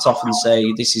just bat off and say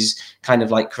this is kind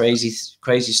of like crazy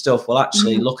stuff, well,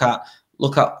 actually look at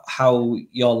how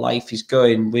your life is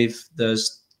going with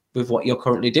what you're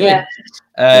currently doing.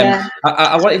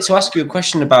 I wanted to ask you a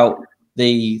question about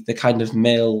the kind of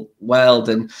male world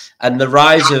and the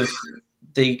rise of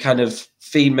the kind of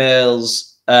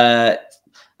females. I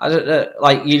don't know,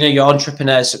 like, you know, your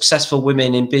entrepreneurs, successful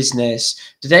women in business.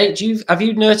 Have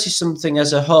you noticed something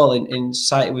as a whole in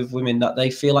society with women, that they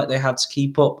feel like they had to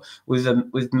keep up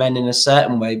with men in a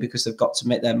certain way because they've got to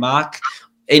make their mark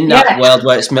in that world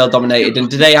where it's male dominated? And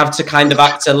do they have to kind of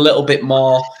act a little bit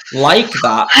more like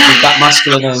that with that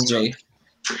masculine energy?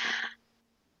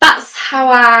 That's how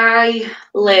I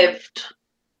lived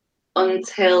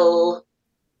until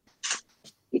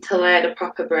I had a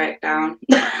proper breakdown.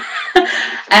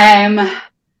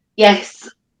 Yes,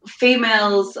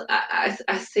 females,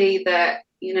 I see that,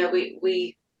 you know,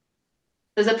 we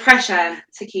there's a pressure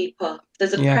to keep up.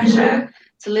 There's a pressure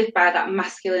to live by that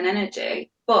masculine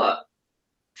energy. But,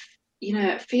 you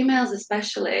know, females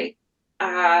especially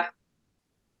are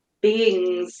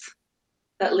beings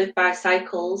that live by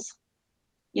cycles,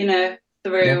 you know,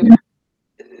 through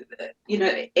you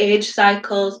know, age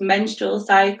cycles, menstrual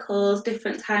cycles,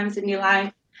 different times in your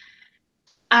life.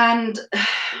 And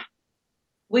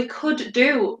we could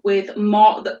do with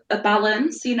more a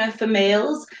balance, you know, for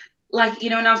males. Like, you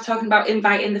know, when I was talking about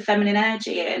inviting the feminine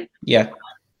energy in. Yeah.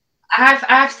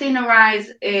 I've seen a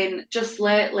rise in just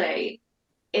lately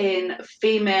in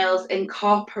females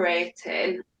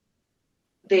incorporating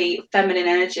the feminine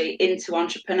energy into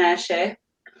entrepreneurship.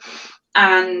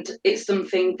 And it's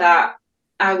something that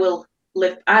I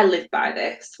live by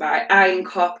this, right? I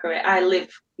live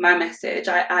my message.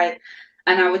 And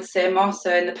I would say more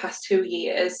so in the past 2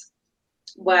 years,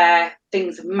 where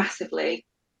things have massively,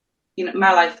 you know,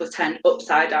 my life was turned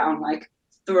upside down, like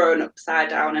thrown upside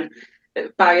down, and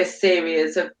by a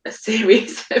series of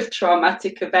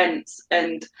traumatic events.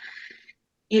 And,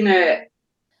 you know,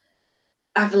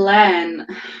 I've learned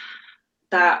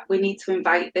that we need to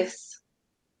invite this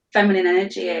feminine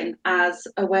energy in as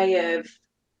a way of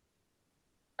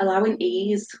allowing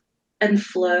ease and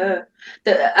flow.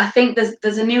 That I think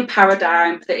there's a new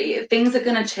paradigm that things are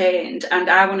going to change, and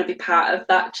I want to be part of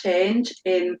that change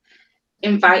in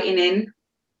inviting in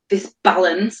this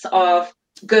balance of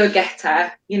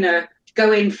go-getter, you know,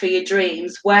 going for your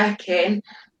dreams, working,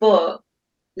 but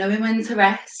knowing when to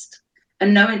rest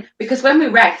and knowing, because when we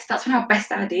rest, that's when our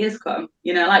best ideas come,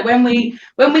 you know, like when we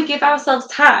give ourselves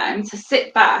time to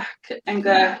sit back and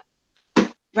go,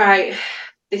 right,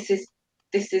 this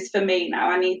is for me now.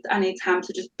 I need time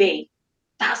to just be.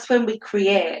 That's when we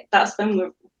create. That's when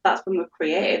we're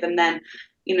creative. And then,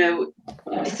 you know,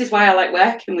 this is why I like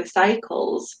working with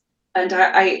cycles. And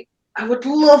I would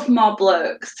love more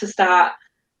blokes to start,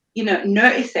 you know,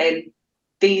 noticing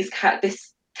this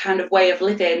kind of way of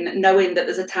living, knowing that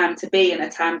there's a time to be and a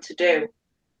time to do.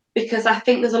 Because I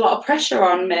think there's a lot of pressure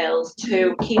on males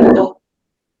to keep up,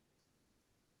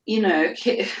 you know,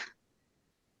 to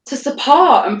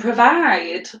support and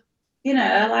provide, you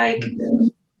know, like,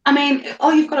 I mean,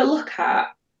 all you've got to look at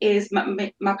is,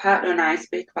 my partner and I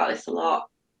speak about this a lot,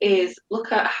 is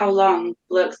look at how long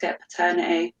blokes get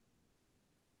paternity.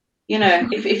 You know,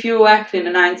 if you were working in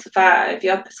a 9 to 5,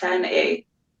 your paternity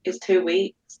is 2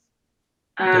 weeks.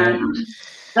 And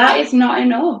that is not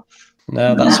enough.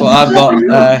 No, that's what I've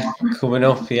got coming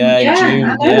up. Yeah, in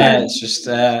June. Yeah, it's just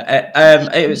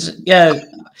it was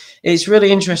it's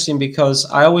really interesting because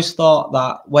I always thought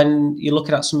that when you're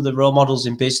looking at some of the role models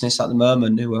in business at the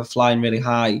moment who are flying really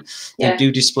high, they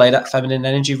do display that feminine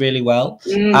energy really well.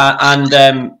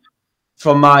 And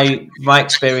from my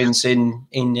experience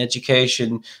in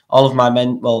education, all of my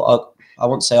I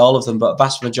won't say all of them, but a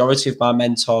vast majority of my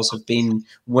mentors have been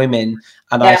women.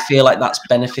 And I feel like that's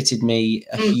benefited me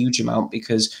a huge amount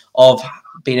because of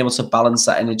being able to balance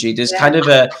that energy. There's kind of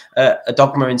a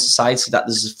dogma in society that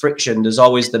there's a friction. There's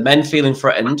always the men feeling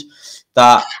threatened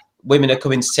that women are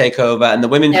coming to take over, and the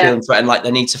women feeling threatened like they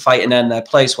need to fight and earn their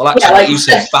place. Well, actually, like you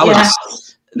said,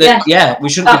 balance. We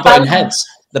shouldn't be butting heads.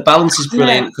 The balance is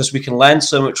brilliant because we can learn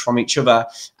so much from each other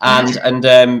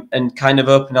and kind of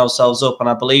open ourselves up. And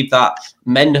I believe that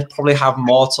men probably have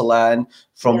more to learn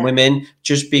from women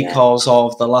just because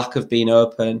of the lack of being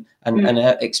open and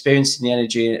experiencing the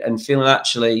energy and feeling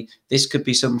actually this could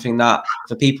be something that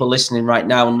for people listening right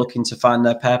now and looking to find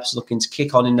their purpose, looking to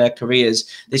kick on in their careers,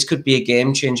 this could be a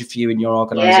game changer for you in your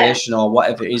organization or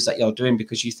whatever it is that you're doing,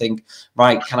 because you think,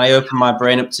 right, can I open my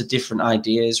brain up to different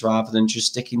ideas rather than just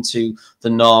sticking to the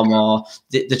norm or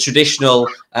the traditional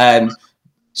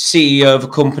CEO of a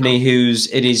company who's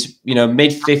in his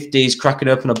mid-50s cracking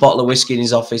open a bottle of whiskey in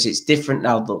his office. It's different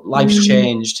now. The life's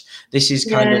changed. This is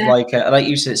kind of like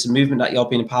you said, it's a movement that you're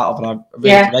being a part of, and I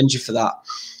really commend you for that.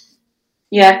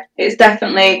 Yeah, it's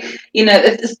definitely,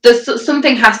 there's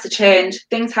something has to change.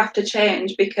 Things have to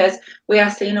change because we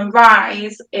are seeing a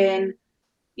rise in,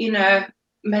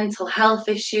 mental health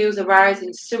issues, a rise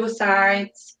in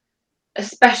suicides,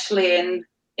 especially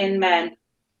in men.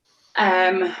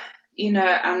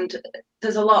 And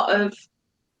there's a lot of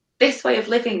this way of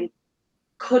living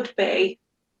could be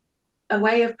a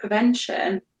way of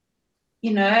prevention,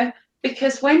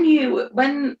 because when you're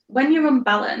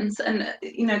unbalanced and,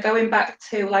 going back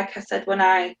to, like I said, when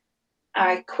I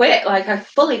quit, like I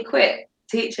fully quit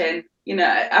teaching,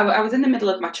 I was in the middle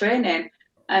of my training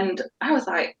and I was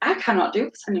like, I cannot do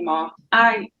this anymore.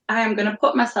 I am going to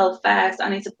put myself first. I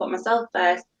need to put myself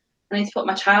first. I need to put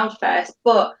my child first.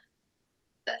 But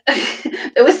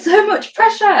there was so much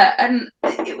pressure and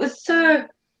it was so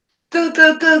go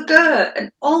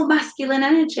and all masculine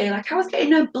energy. Like I was getting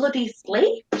no bloody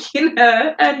sleep,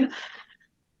 and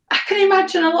I can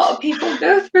imagine a lot of people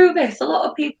go through this. A lot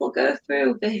of people go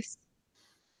through this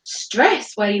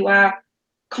stress where you are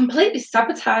completely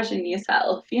sabotaging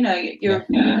yourself.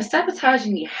 You're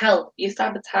sabotaging your health. You're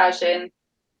sabotaging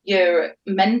your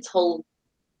mental,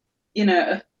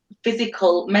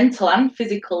 mental and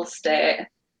physical state.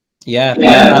 I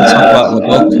talk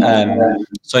about in the book.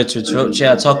 Sorry to interrupt you.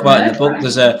 I talk about in the book.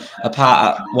 There's a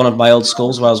part at one of my old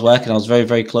schools where I was working. I was very,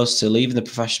 very close to leaving the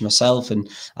profession myself, and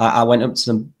I went up to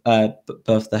them,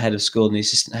 both the head of school and the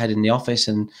assistant head in the office,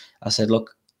 and I said,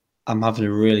 "Look, I'm having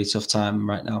a really tough time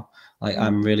right now. Like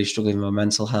I'm really struggling with my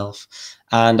mental health."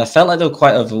 And I felt like they were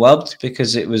quite overwhelmed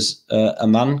because it was a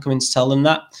man coming to tell them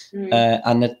that.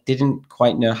 And I didn't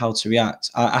quite know how to react.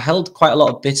 I held quite a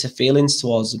lot of bitter feelings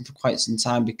towards them for quite some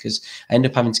time because I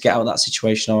ended up having to get out of that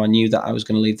situation, or I knew that I was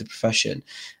going to leave the profession.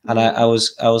 And I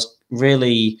was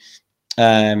really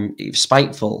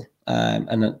spiteful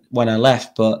and when I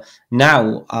left. But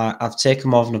now I've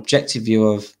taken more of an objective view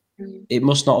of it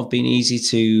must not have been easy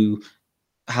to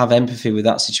have empathy with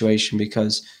that situation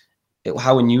because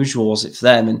how unusual was it for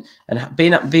them, and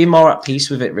being more at peace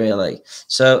with it, really.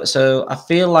 So I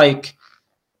feel like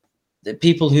the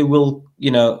people who will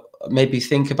maybe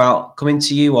think about coming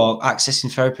to you or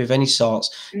accessing therapy of any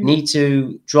sorts need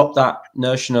to drop that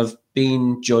notion of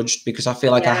being judged, because I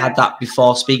feel like I had that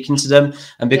before speaking to them,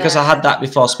 and because I had that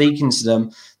before speaking to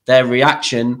them, their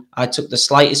reaction, I took the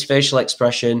slightest facial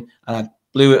expression and I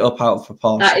blew it up out of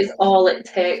proportion. That is all it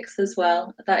takes as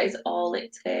well. That is all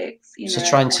it takes, you know. So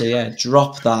trying to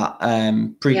drop that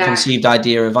preconceived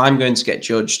idea of I'm going to get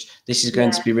judged, this is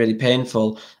going to be really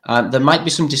painful. There might be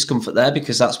some discomfort there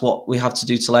because that's what we have to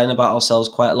do to learn about ourselves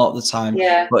quite a lot of the time.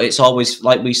 Yeah. But it's always,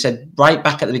 like we said right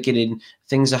back at the beginning,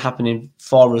 things are happening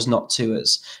for us, not to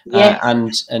us.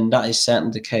 And that is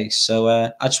certainly the case. So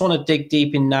I just want to dig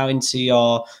deep in now into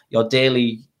your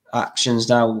daily actions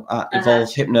now at Evolve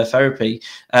Hypnotherapy,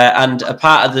 and a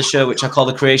part of the show which I call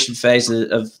the creation phase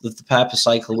of the purpose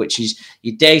cycle, which is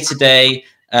your day-to-day,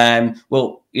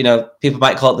 well, you know, people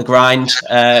might call it the grind,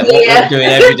 what we're doing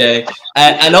every day.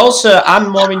 And also I'm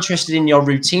more interested in your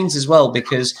routines as well,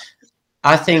 because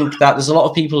I think that there's a lot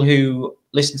of people who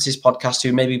listen to this podcast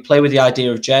who maybe play with the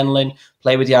idea of journaling,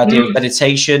 play with the idea of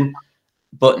meditation,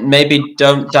 but maybe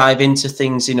don't dive into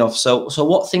things enough. So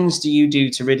what things do you do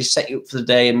to really set you up for the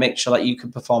day and make sure that you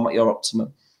can perform at your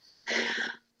optimum?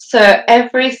 So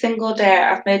every single day,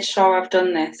 I've made sure I've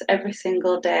done this every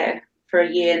single day for a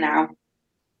year now.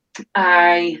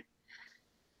 I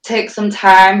take some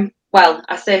time, well,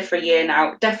 I say for a year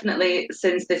now, definitely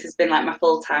since this has been like my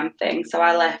full-time thing. So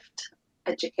I left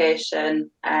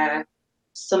education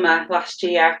summer last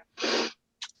year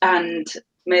and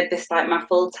made this like my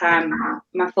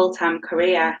full-time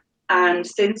career. And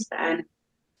since then,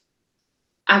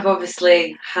 I've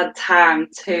obviously had time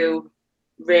to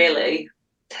really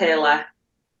tailor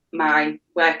my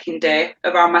working day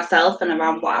around myself and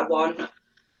around what I want.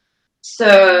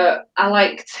 So I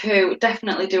like to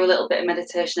definitely do a little bit of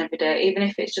meditation every day, even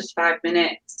if it's just 5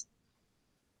 minutes.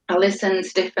 I listen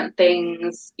to different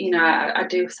things, you know, I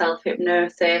do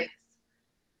self-hypnosis.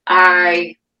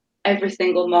 Every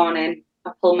single morning,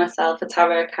 I pull myself a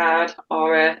tarot card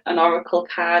or an oracle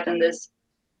card, and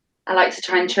I like to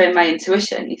try and train my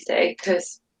intuition, you see,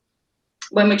 because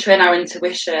when we train our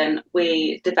intuition,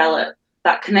 we develop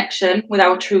that connection with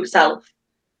our true self,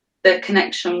 the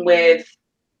connection with,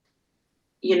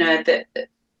 you know,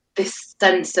 this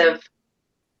sense of,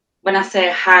 when I say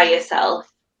higher self,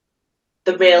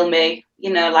 the real me,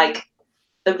 you know, like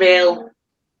the real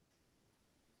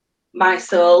my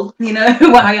soul, you know,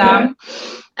 who I am.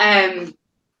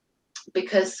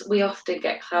 Because we often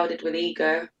get clouded with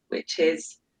ego, which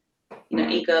is, you know,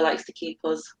 ego likes to keep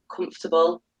us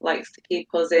comfortable, likes to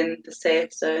keep us in the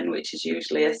safe zone, which is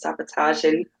usually a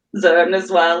sabotaging zone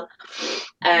as well.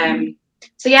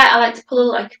 So yeah, I like to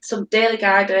pull like some daily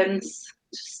guidance,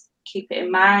 just keep it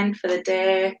in mind for the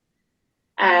day.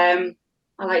 I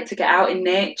like to get out in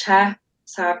nature.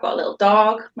 So I've got a little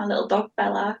dog, my little dog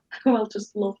Bella, who I'll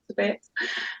just love to bits.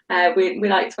 We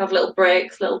like to have little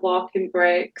breaks, little walking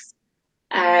breaks.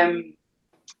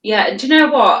 Yeah, do you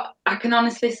know what? I can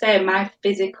honestly say my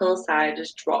physical side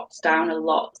has dropped down a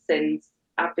lot since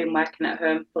I've been working at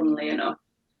home, funnily enough.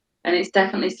 And it's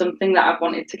definitely something that I've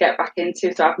wanted to get back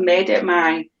into. So I've made it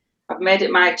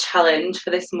my challenge for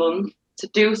this month to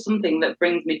do something that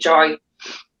brings me joy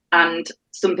and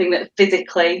something that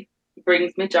physically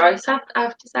brings me joy. So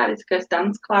I've decided to go to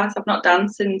dance class. I've not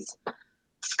danced since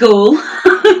school.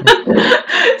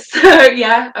 So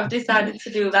yeah, I've decided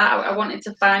to do that. I wanted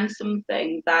to find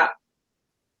something that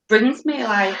brings me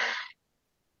like,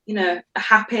 you know, a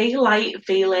happy, light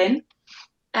feeling.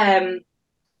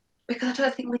 Because I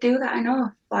don't think we do that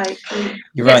enough. Like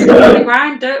we get stuck on the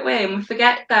grind, don't we? And we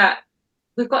forget that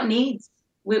we've got needs.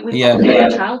 We've got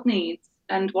what a child needs,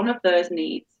 and one of those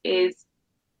needs is,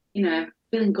 you know,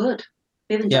 feeling good,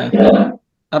 feeling joyful.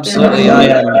 Absolutely.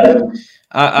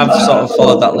 I've sort of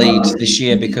followed that lead this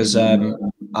year because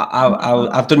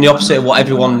I've done the opposite of what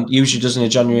everyone usually does in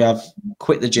January. I've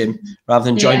quit the gym rather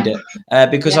than joined it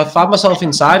because I've found myself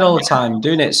inside all the time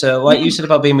doing it. So like you said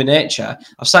about being with nature,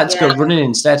 I've started to go running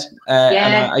instead.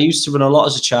 And I used to run a lot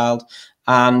as a child,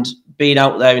 and being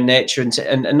out there in nature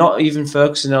and not even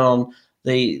focusing on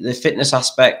the fitness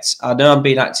aspects. I know I'm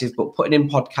being active, but putting in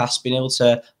podcasts, being able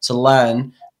to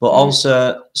learn, but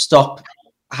also stop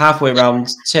halfway around,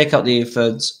 take out the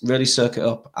earphones, really soak it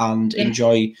up, and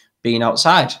enjoy being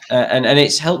outside. And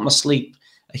it's helped my sleep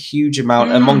a huge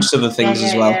amount, amongst other things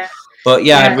as well. But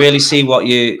I really see what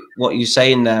you're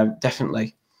saying there.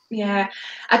 Definitely. Yeah,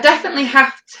 I definitely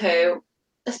have to,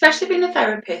 especially being a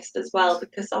therapist as well,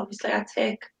 because obviously I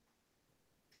take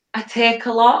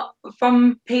a lot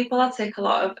from people. I take a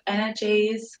lot of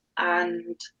energies,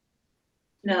 and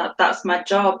you know that's my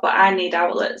job. But I need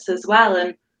outlets as well,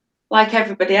 and like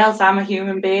everybody else, I'm a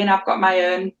human being. I've got my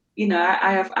own, you know,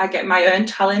 I get my own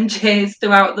challenges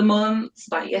throughout the months.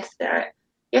 Like yesterday,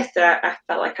 yesterday I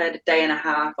felt like I had a day and a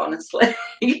half, honestly.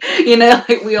 You know,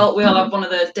 like we all have one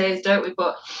of those days, don't we?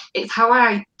 But it's how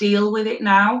I deal with it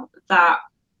now, that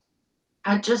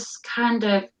I just kind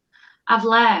of, I've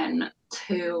learned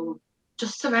to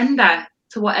just surrender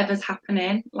to whatever's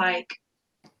happening. Like,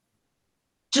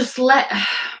 just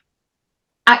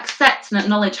accept and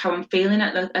acknowledge how I'm feeling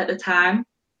at the time.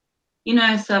 You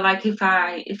know, so like if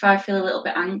I feel a little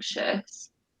bit anxious,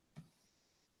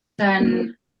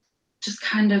 then just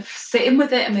kind of sitting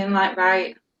with it and being like,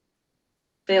 right,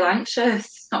 feel anxious.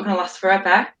 It's not going to last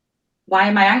forever. Why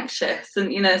am I anxious?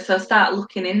 And, you know, so I start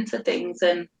looking into things,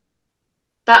 and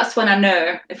that's when I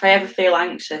know if I ever feel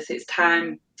anxious, it's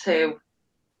time to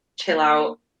chill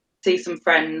out, see some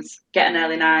friends, get an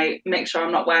early night, make sure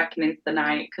I'm not working into the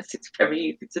night, because it's very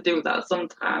easy to do that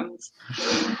sometimes.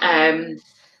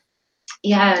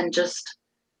 Yeah,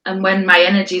 and when my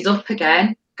energy's up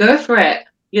again, go for it.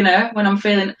 You know, when I'm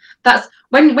feeling, that's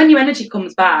when your energy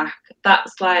comes back,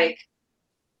 that's like,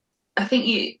 I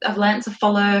think I've learned to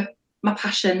follow my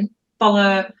passion,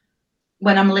 follow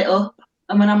when I'm lit up.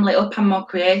 And when I'm lit up, I'm more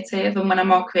creative. And when I'm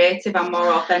more creative, I'm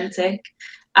more authentic.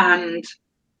 And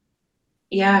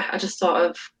yeah, I just sort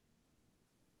of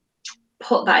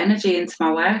put that energy into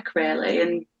my work, really,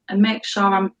 and make sure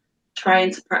I'm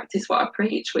trying to practice what I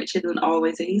preach, which isn't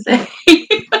always easy.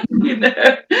 You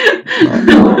know?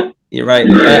 No, you're right.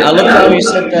 I love how you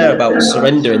said there about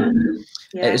surrendering.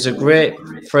 Yeah. It is a great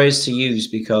phrase to use,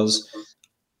 because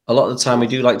a lot of the time we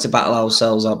do like to battle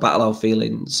ourselves, battle our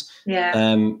feelings.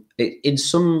 Yeah. In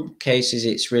some cases,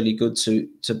 it's really good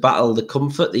to battle the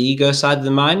comfort, the ego side of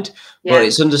the mind, Yeah. but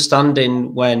it's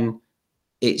understanding when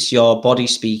it's your body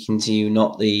speaking to you,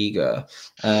 not the ego.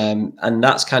 And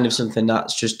that's kind of something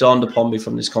that's just dawned upon me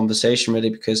from this conversation, really,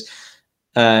 because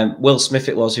Will Smith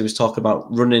it was who was talking about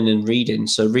running and reading.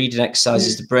 So reading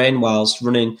exercises the brain, whilst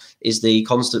running is the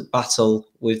constant battle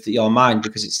with your mind,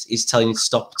 because it's telling you to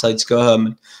stop, telling you to go home,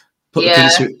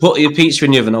 and put your pizza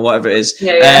in the oven or whatever it is.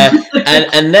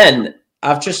 And then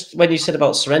I've just, when you said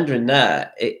about surrendering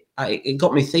there, it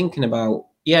got me thinking about,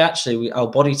 actually our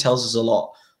body tells us a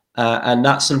lot. And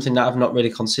that's something that I've not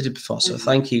really considered before. So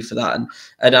thank you for that.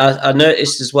 And I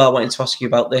noticed as well, I wanted to ask you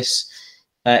about this.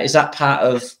 Is that part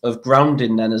of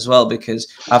grounding then as well?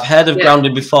 Because I've heard of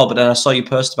grounding before, but then I saw you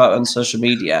post about it on social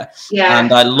media.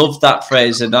 And I love that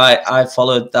phrase. And I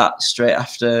followed that straight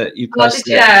after you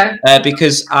posted it.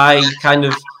 Because I kind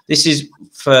of, this is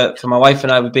for my wife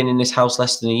and I, we've been in this house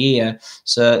less than a year.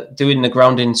 So doing the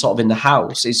grounding sort of in the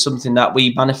house is something that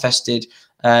we manifested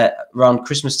around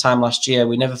Christmas time last year.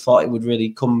 We never thought it would really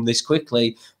come this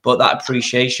quickly, but that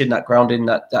appreciation, that grounding,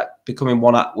 that becoming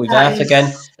one with Earth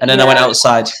again. And then I went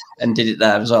outside and did it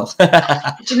there as well.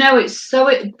 Do you know,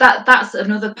 that's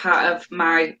another part of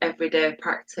my everyday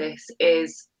practice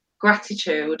is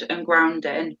gratitude and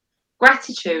grounding.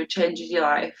 Gratitude changes your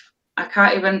life. I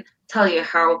can't even tell you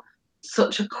how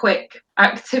such a quick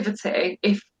activity,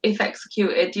 if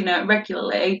executed, you know,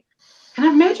 regularly, can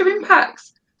have major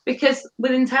impacts. Because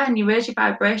within turn, you raise your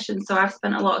vibration. So I've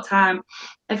spent a lot of time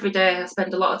every day. I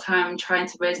spend a lot of time trying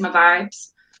to raise my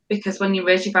vibes, because when you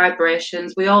raise your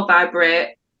vibrations, we all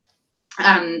vibrate.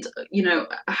 And, you know,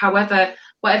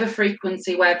 whatever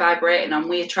frequency we're vibrating on,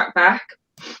 we attract back.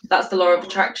 That's the law of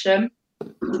attraction.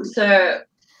 So,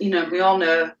 you know, we all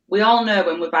know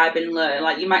when we're vibing low.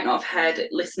 Like, you might not have heard,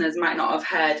 listeners might not have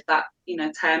heard that, you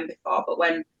know, term before, but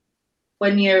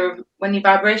when your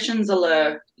vibrations are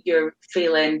low, you're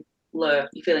feeling low,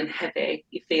 you're feeling heavy,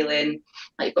 you're feeling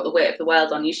like you've got the weight of the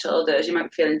world on your shoulders, you might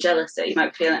be feeling jealousy, you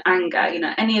might be feeling anger, you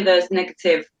know, any of those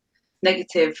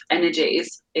negative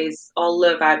energies is all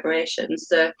low vibrations.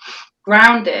 So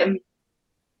grounding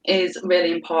is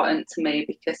really important to me,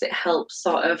 because it helps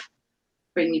sort of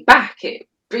bring you back. It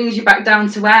brings you back down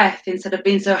to earth instead of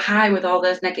being so high with all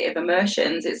those negative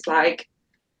emotions. It's like,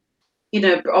 you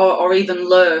know, or even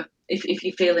low. If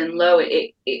you're feeling low,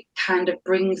 it kind of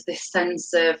brings this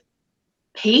sense of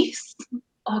peace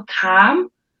or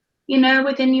calm, you know,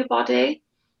 within your body.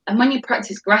 And when you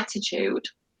practice gratitude,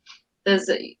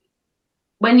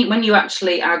 when you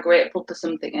actually are grateful for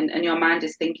something, and your mind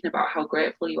is thinking about how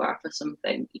grateful you are for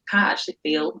something, you can't actually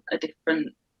feel a different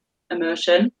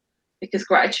emotion, because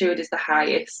gratitude is the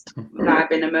highest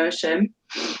vibing emotion.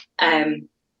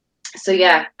 So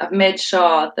yeah, I've made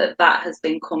sure that has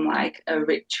become like a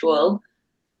ritual,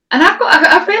 and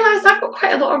I've realised I've got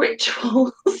quite a lot of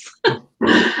rituals.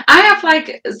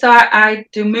 I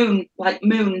do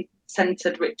moon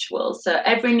centered rituals. So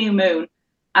every new moon,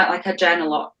 I journal a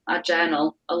lot. I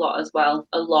journal a lot as well,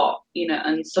 you know,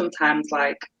 and sometimes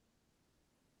like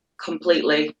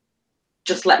completely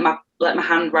just let let my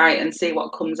hand write and see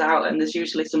what comes out, and there's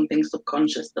usually something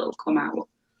subconscious that'll come out.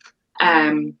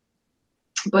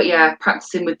 But yeah,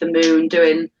 practicing with the moon,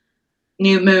 doing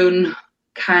new moon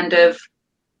kind of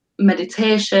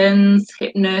meditations,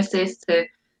 hypnosis to,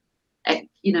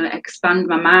 you know, expand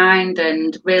my mind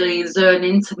and really zone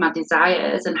into my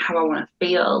desires and how I want to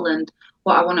feel and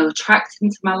what I want to attract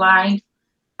into my life.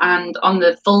 And on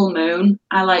the full moon,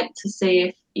 I like to see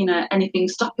if, you know,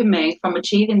 anything's stopping me from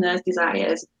achieving those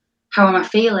desires. How am I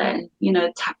feeling? You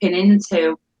know, tapping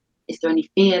into, is there any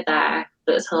fear there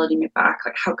that's holding me back?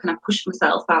 Like, how can I push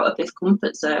myself out of this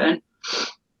comfort zone?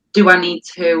 Do I need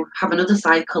to have another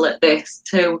cycle at this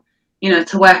to, you know,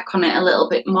 to work on it a little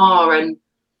bit more? And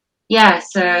yeah,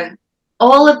 so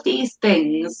all of these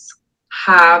things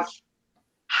have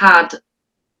had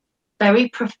very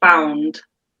profound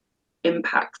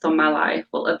impacts on my life,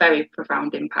 well, a very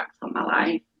profound impact on my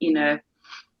life. You know,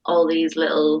 all these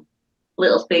little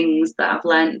things that I've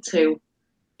learned to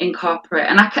incorporate.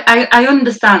 And I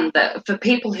understand that for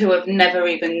people who have never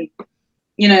even,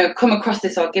 you know, come across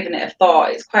this or given it a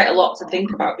thought, it's quite a lot to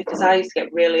think about, because I used to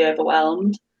get really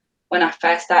overwhelmed when I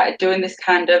first started doing this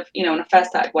kind of, you know, when I first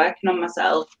started working on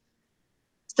myself.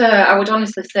 So I would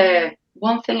honestly say,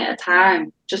 one thing at a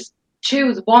time. Just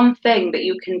choose one thing that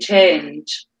you can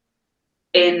change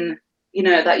in, you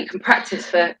know, that you can practice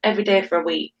for every day for a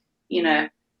week. You know,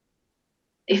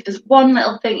 if there's one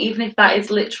little thing, even if that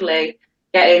is literally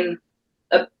getting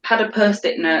a pad of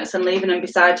post-it notes and leaving them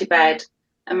beside your bed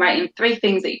and writing 3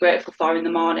 things that you're grateful for in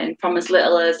the morning, from as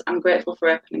little as I'm grateful for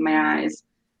opening my eyes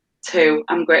to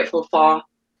I'm grateful for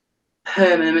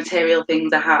permanent material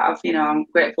things I have. You know, I'm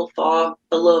grateful for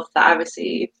the love that I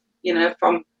receive, you know,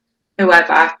 from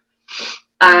whoever.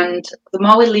 And the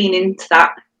more we lean into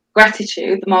that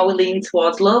gratitude, the more we lean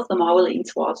towards love, the more we lean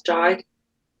towards joy,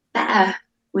 better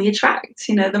we attract,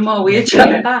 you know, the more we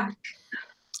attract back.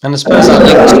 And I suppose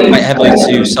that links quite heavily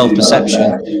to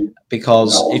self-perception,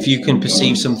 because if you can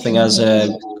perceive something as a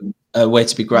way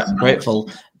to be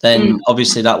grateful, then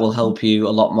obviously that will help you a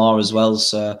lot more as well.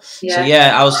 So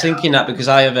yeah, I was thinking that because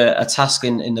I have a task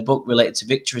in the book related to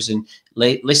victories and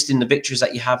listing the victories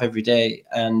that you have every day.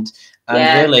 And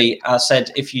really, I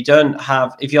said, if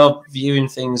you're viewing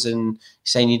things and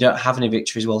saying you don't have any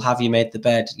victories, well, have you made the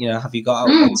bed? You know, have you got out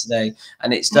of bed today?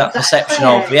 And it's that perception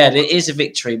of, it is a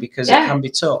victory, because it can be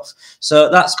tough.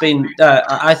 So that's been,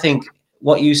 I think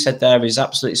what you said there is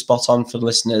absolutely spot on for the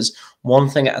listeners. One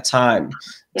thing at a time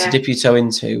to dip your toe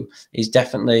into is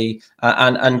definitely,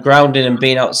 and grounding and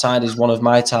being outside is one of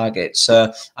my targets.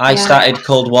 So I started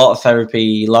cold water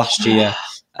therapy last year,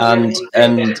 and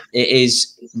it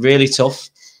is really tough.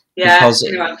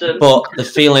 But the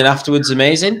feeling afterwards is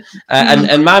amazing.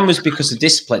 And mine was because of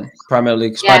discipline, primarily,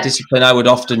 because by discipline I would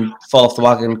often fall off the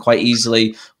wagon quite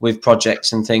easily with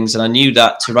projects and things, and I knew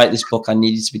that to write this book I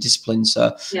needed to be disciplined.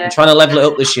 So I'm trying to level it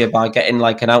up this year by getting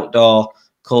like an outdoor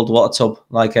cold water tub,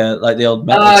 like the old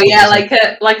metal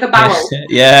tub, like a barrel.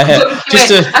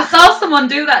 I saw someone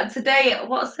do that today.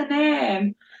 What's her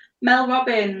name? Mel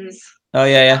Robbins. Oh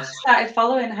yeah. I started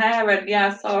following her, and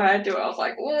I saw her do it. I was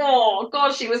like, "Oh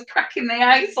God, she was cracking the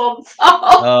ice on top."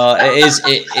 Oh,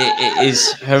 it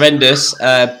is horrendous,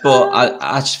 but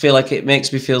I just feel like it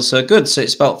makes me feel so good. So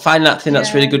it's about finding that thing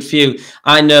that's really good for you.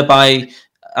 I know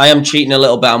I am cheating a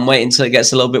little bit. I'm waiting until it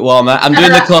gets a little bit warmer. I'm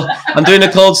doing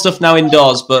the cold stuff now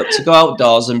indoors, but to go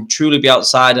outdoors and truly be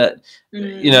outside at,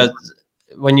 you know,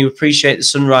 when you appreciate the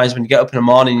sunrise, when you get up in the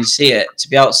morning, you see it, to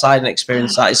be outside and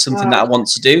experience that is something that I want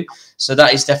to do. So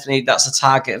that's a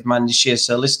target of mine this year.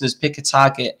 So listeners, pick a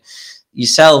target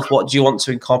yourself. What do you want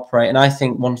to incorporate? And I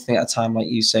think one thing at a time, like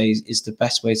you say, is the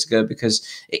best way to go, because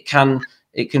it can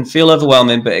feel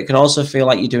overwhelming, but it can also feel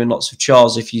like you're doing lots of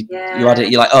chores. If you add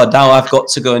it, you're like, oh, now I've got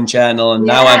to go and journal, and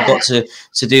now I've got to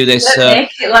do this. Don't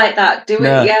make it like that. Do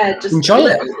it, just enjoy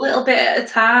it a little bit at a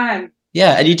time.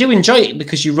 Yeah, and you do enjoy it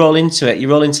because you roll into it. You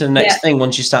roll into the next thing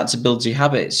once you start to build your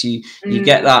habits. You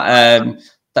get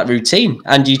that routine,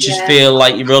 and you just feel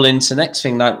like you roll into the next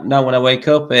thing. Like now, when I wake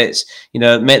up, it's, you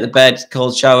know, make the bed,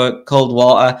 cold shower, cold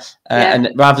water, and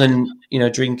rather than, you know,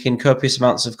 drinking copious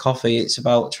amounts of coffee, it's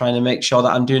about trying to make sure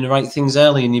that I'm doing the right things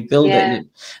early, and you build it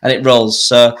and it rolls.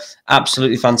 So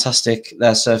absolutely fantastic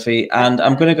there, Sophie. And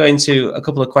I'm going to go into a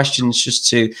couple of questions just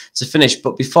to finish.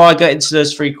 But before I get into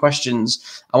those 3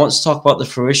 questions, I want to talk about the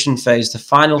fruition phase, the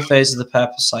final phase of the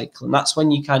purpose cycle. And that's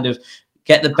when you kind of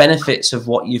get the benefits of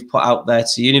what you've put out there to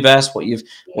the universe, what you've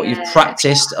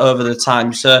practiced over the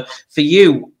time. So for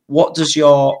you, what does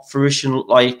your fruition look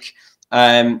like?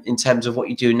 In terms of what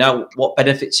you do now, what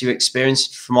benefits you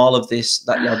experienced from all of this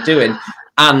that you're doing?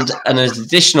 And an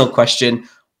additional question,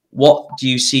 what do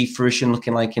you see fruition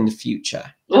looking like in the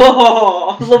future?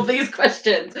 Oh, I love these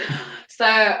questions.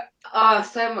 So,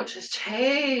 so much has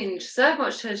changed. So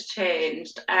much has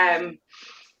changed.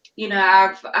 You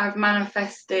know, I've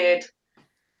manifested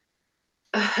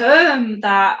a home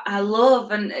that I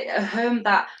love, and a home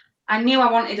that I knew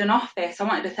I wanted an office. I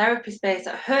wanted a therapy space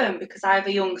at home because I have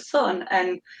a young son,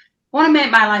 and I want to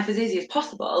make my life as easy as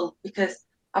possible because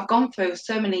I've gone through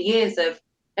so many years of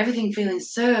everything feeling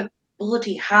so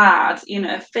bloody hard, you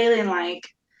know, feeling like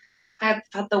I've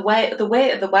had the weight of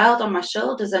the world on my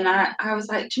shoulders, and I was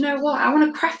like, do you know what? I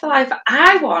want to craft the life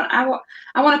I want.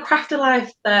 I want to craft a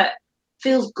life that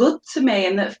feels good to me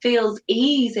and that feels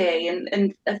easy and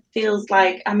it feels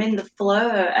like I'm in the flow,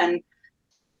 and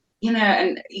you know,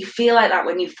 and you feel like that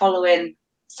when you're following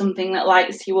something that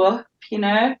lights you up, you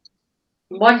know.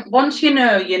 Once you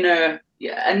know, yeah,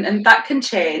 and that can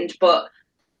change, but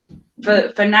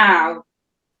for now,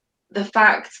 the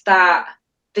fact that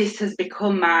this has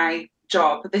become my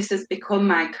job, this has become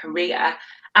my career,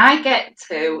 I get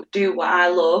to do what I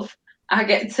love. I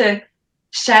get to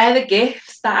share the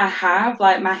gifts that I have,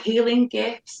 like my healing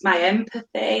gifts, my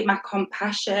empathy, my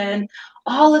compassion,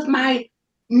 all of my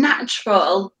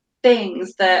natural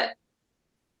things that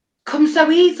come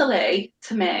so easily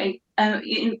to me.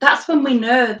 And that's when we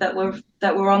know that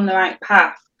we're on the right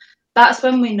path. That's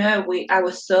when we know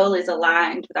our soul is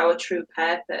aligned with our true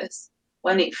purpose.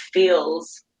 When it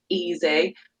feels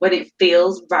easy, when it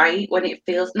feels right, when it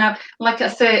feels now, like I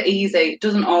say, easy. It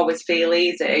doesn't always feel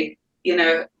easy. You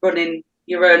know, running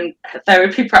your own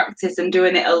therapy practice and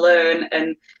doing it alone,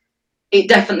 and it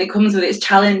definitely comes with its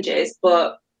challenges.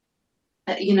 But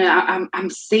you know, I'm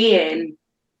seeing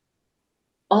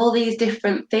all these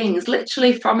different things,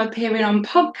 literally from appearing on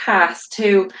podcasts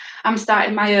to I'm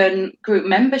starting my own group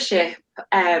membership.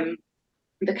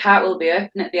 The cart will be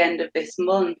open at the end of this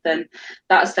month, and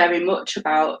that's very much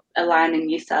about aligning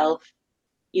yourself,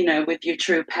 you know, with your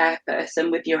true purpose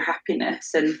and with your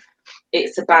happiness. And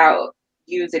it's about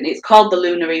it's called the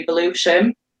Lunar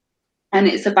Evolution, and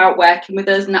it's about working with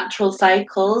those natural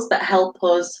cycles that help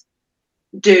us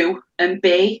do and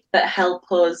be, that help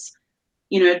us,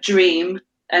 you know, dream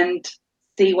and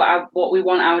see what we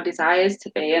want our desires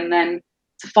to be, and then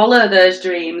to follow those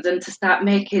dreams and to start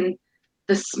making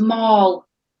the small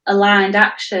aligned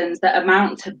actions that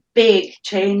amount to big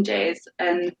changes.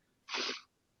 And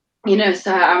you know,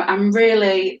 so I'm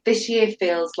really, this year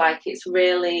feels like it's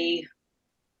really,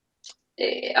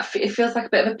 it feels like a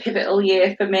bit of a pivotal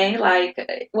year for me.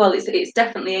 Like, well, it's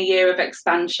definitely a year of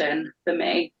expansion for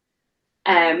me.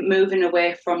 Moving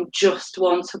away from just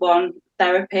one-to-one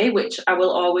therapy, which I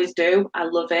will always do. I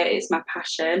love it. It's my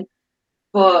passion.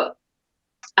 But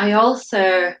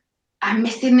I'm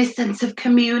missing this sense of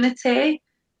community,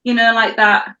 you know, like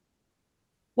that.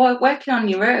 Well, working on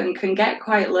your own can get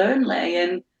quite lonely,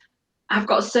 and I've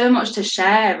got so much to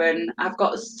share, and I've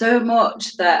got so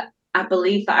much that I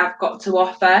believe that I've got to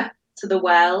offer to the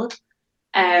world.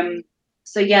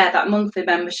 So yeah, that monthly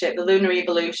membership, the Lunar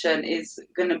Evolution, is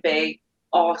going to be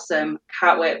awesome.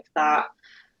 Can't wait for that.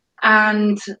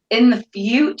 And in the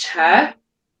future,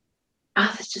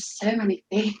 there's just so many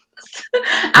things.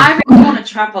 I really want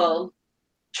to travel.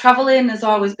 Traveling has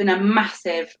always been a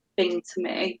massive thing to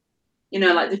me. You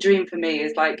know, like the dream for me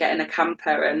is like getting a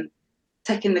camper and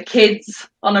taking the kids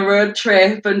on a road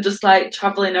trip and just like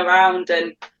traveling around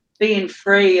and being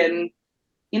free and,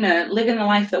 you know, living the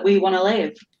life that we want to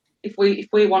live. If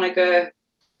we want to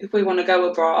go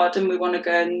abroad and we want to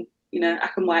go and, you know, I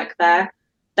can work there,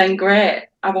 then great.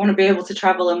 I want to be able to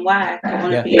travel and work. I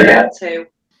want to be able to,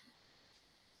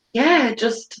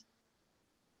 just,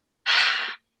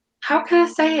 how can I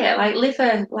say it? Like live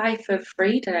a life of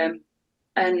freedom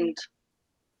and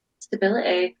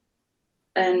stability.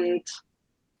 And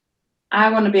I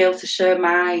want to be able to show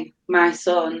my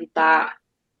son that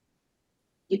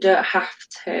you don't have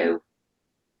to,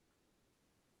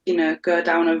 you know, go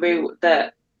down a route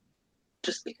that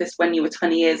just because when you were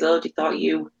 20 years old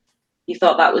you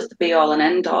thought that was the be all and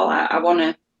end all. I want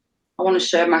to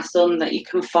show my son that you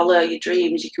can follow your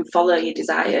dreams, you can follow your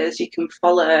desires, you can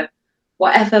follow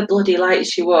whatever bloody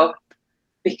lights you up,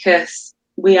 because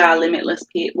we are limitless.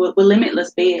 We're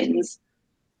limitless beings,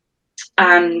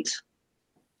 and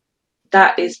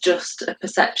that is just a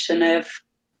perception of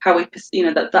how we,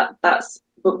 you know, that's.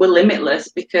 But we're limitless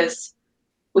because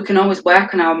we can always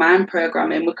work on our mind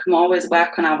programming. We can always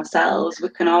work on ourselves. We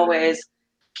can always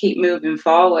keep moving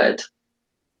forward.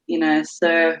 You know,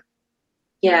 so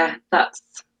yeah, that's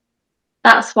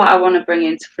what I want to bring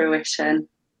into fruition.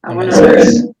 I want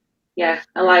to,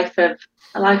 a life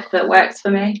that works for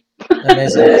me.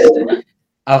 Amazing.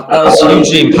 That was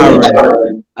hugely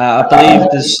empowering. I believe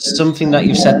there's something that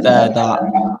you've said there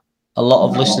that a lot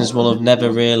of listeners will have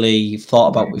never really thought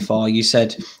about before. You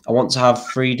said, I want to have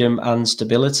freedom and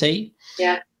stability.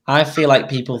 Yeah. I feel like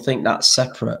people think that's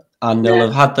separate, and they'll Yeah.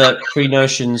 have had the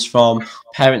pre-notions from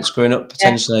parents growing up, Yeah.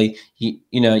 potentially,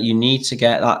 you know, you need to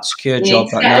get that secure You need job,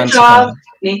 to that get a 9 to job, 5.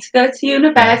 you need to go to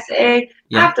university.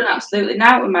 Yeah. I've done absolutely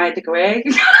now with my degree.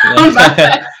 Yeah. My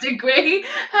first degree.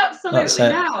 That's Absolutely it.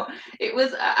 now. It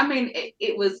was, I mean,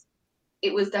 it was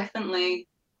definitely,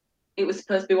 it was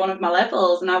supposed to be one of my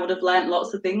levels, and I would have learnt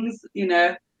lots of things, you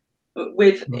know,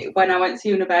 with when I went to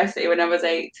university when I was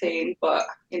 18. But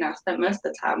you know, I spent most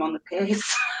of the time on the piss.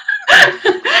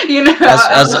 You know,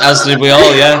 As did we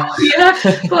all, yeah. yeah.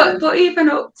 But even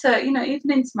up to, you know,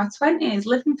 even into my 20s,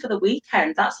 living for the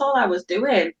weekend, that's all I was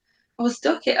doing. I was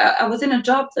stuck. I was in a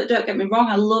job that, don't get me wrong,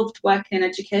 I loved working in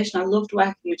education. I loved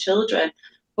working with children,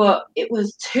 but it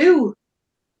wasn't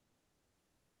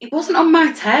on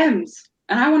my terms,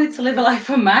 and I wanted to live a life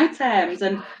on my terms.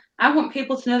 And I want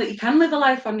people to know that you can live a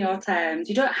life on your terms.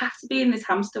 You don't have to be in this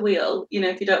hamster wheel, you know,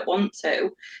 if you don't want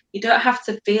to. You don't have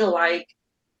to feel like,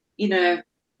 you know,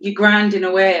 you're grinding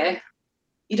away.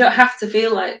 You don't have to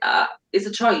feel like that. It's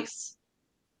a choice.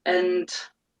 And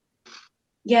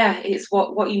yeah, it's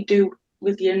what you do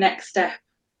with your next step,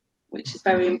 which is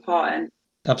very important.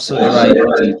 Absolutely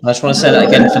right. I just want to say that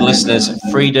again for the listeners: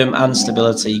 freedom and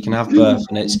stability. You can have both,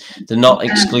 and they're not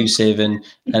exclusive. And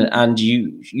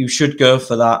you should go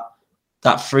for that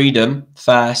freedom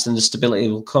first, and the stability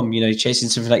will come. You know, chasing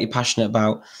something that you're passionate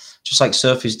about, just like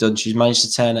Sophie's done. She's managed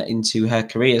to turn it into her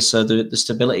career, so the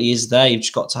stability is there. You've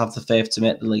just got to have the faith to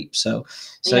make the leap. So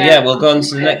yeah, we'll go on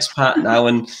to the next part now,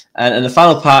 and the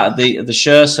final part of the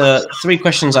show. So 3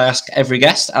 questions I ask every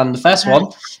guest, and the first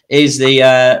one is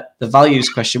the values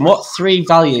question. What 3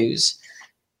 values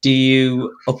do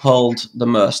you uphold the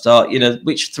most, or you know,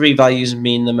 which 3 values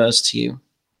mean the most to you?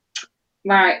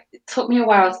 Right, it took me a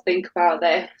while to think about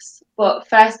this, but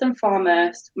first and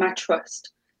foremost, my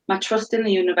trust in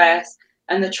the universe,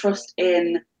 and the trust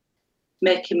in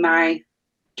making my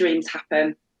dreams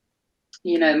happen.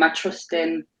 You know, my trust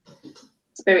in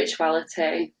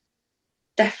spirituality,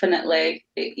 definitely.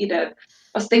 You know,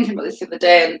 I was thinking about this the other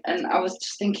day, and I was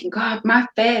just thinking, God, my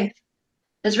faith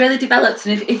has really developed.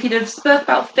 And if you'd have spoke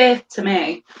about faith to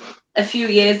me a few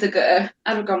years ago,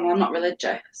 I'd have gone, well, I'm not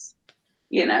religious.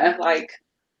 You know, like,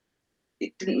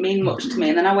 it didn't mean much to me.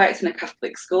 And then I worked in a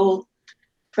Catholic school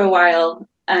for a while,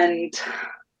 and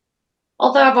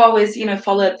although I've always, you know,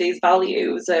 followed these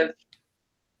values of,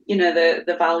 you know,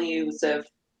 the values of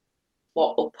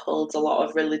what upholds a lot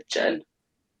of religion,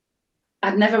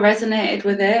 I'd never resonated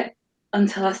with it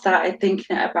until I started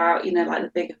thinking about, you know, like the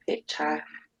bigger picture,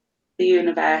 the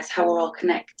universe, how we're all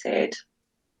connected,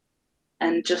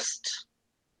 and just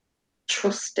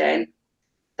trusting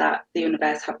that the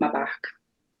universe had my back.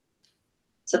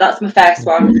 So that's my first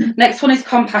one. Next one is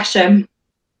compassion.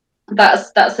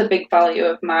 That's a big value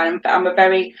of mine. I'm a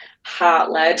very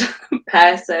heart-led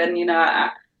person. You know,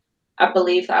 I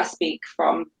believe that I speak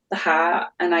from the heart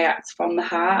and I act from the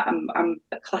heart. I'm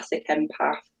a classic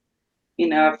empath. You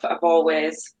know, I've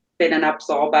always been an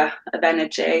absorber of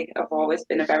energy. I've always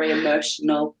been a very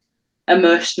emotionally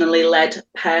led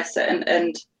person.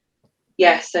 And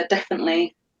yes, so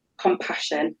definitely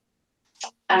compassion.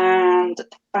 And the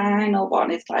final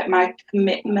one is like my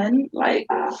commitment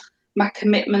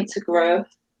to growth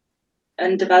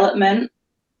and development.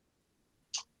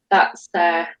 That's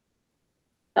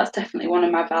definitely one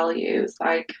of my values.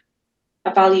 Like,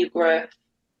 I value growth.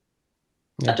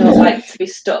 I don't like to be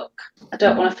stuck. I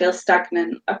don't want to feel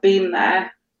stagnant. I've been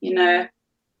there, you know.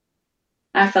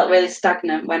 I felt really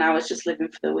stagnant when I was just living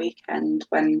for the weekend,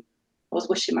 when I was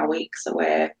wishing my weeks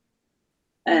away,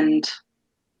 and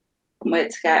I'm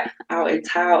waiting to get out in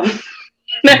town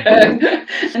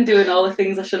and doing all the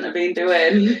things I shouldn't have been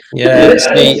doing. Yeah, it's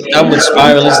the downward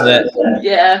spiral, isn't it?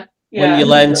 Yeah, When yeah. you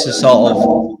learn to sort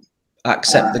of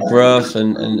accept the growth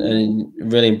and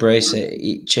really embrace it,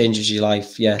 it changes your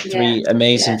life. Yeah, 3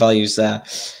 amazing values there.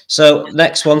 So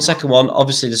next one, second one,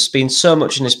 obviously there's been so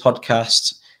much in this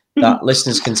podcast that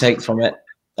listeners can take from it.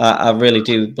 I really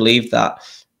do believe that.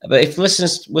 But if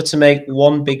listeners were to make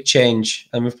one big change,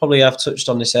 and we probably have touched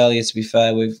on this earlier, to be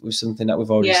fair, with something that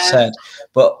we've already said,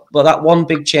 but that one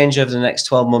big change over the next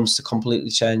 12 months to completely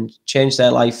change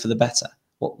their life for the better,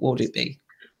 what would it be?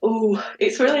 Oh,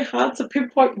 it's really hard to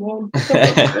pinpoint one.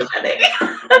 The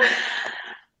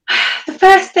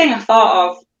first thing I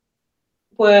thought of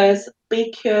was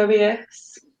be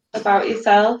curious about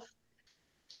yourself.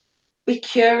 Be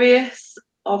curious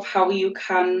of how you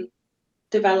can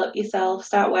develop yourself,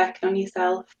 start working on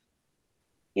yourself,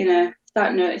 you know,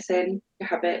 start noticing your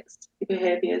habits, your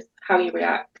behaviours, how you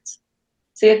react.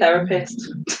 See a therapist.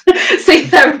 See a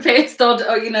therapist,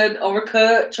 or you know, or a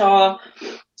coach, or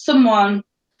someone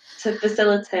to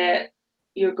facilitate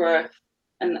your growth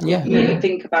and make you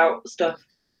think about stuff.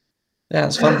 Yeah,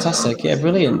 that's fantastic. Yeah,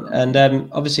 brilliant. And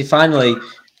obviously, finally,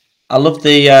 I love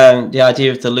the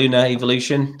idea of the lunar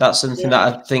evolution. That's something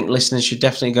that I think listeners should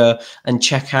definitely go and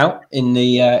check out in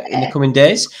the coming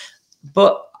days.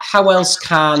 But how else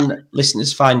can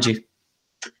listeners find you?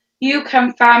 You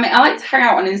can find me. I like to hang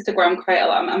out on Instagram quite a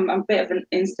lot. I'm a bit of an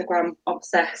Instagram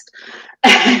obsessed.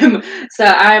 So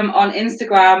I'm on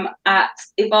Instagram at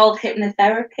Evolve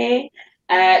Hypnotherapy.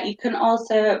 You can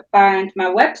also find my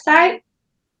website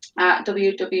at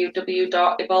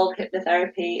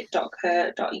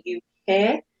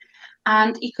www.evolvehypnotherapy.co.uk.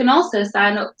 And you can also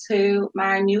sign up to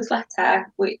my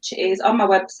newsletter, which is on my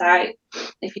website.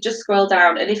 If you just scroll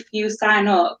down, and if you sign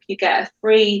up, you get a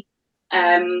free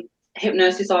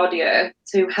hypnosis audio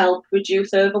to help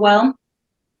reduce overwhelm,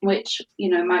 which, you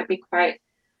know, might be quite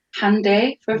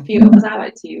handy for a few of us. I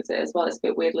like to use it as well. It's a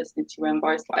bit weird listening to your own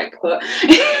voice, like, but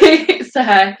it's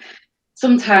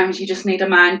sometimes you just need a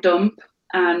mind dump.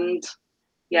 And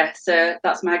yeah, so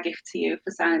that's my gift to you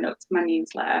for signing up to my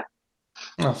newsletter.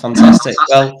 Oh, fantastic.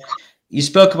 Well, you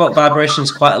spoke about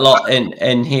vibrations quite a lot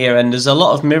in here, and there's a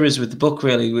lot of mirrors with the book,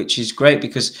 really, which is great,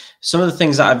 because some of the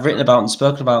things that I've written about and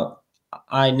spoken about,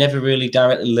 I never really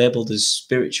directly labeled as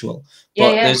spiritual,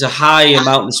 but there's a high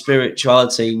amount of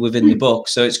spirituality within the book.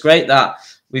 So it's great that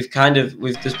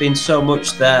there's been so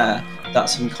much there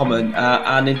that's in common.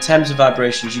 And in terms of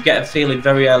vibrations, you get a feeling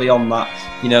very early on that,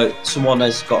 you know, someone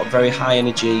has got very high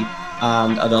energy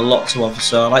and a lot to offer.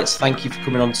 So I'd like to thank you for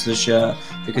coming onto the show,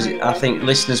 because I think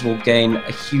listeners will gain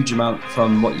a huge amount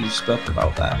from what you've spoken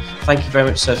about there. Thank you very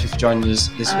much, Sophie, for joining us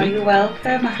this week. You're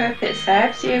welcome. I hope it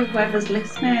serves you, whoever's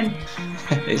listening.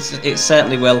 It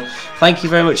certainly will. Thank you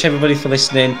very much, everybody, for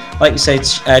listening. Like you say,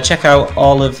 check out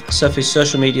all of Sophie's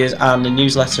social medias and the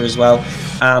newsletter as well,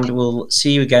 and we'll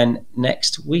see you again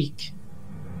next week.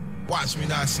 Watch me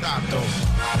not stop,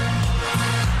 though.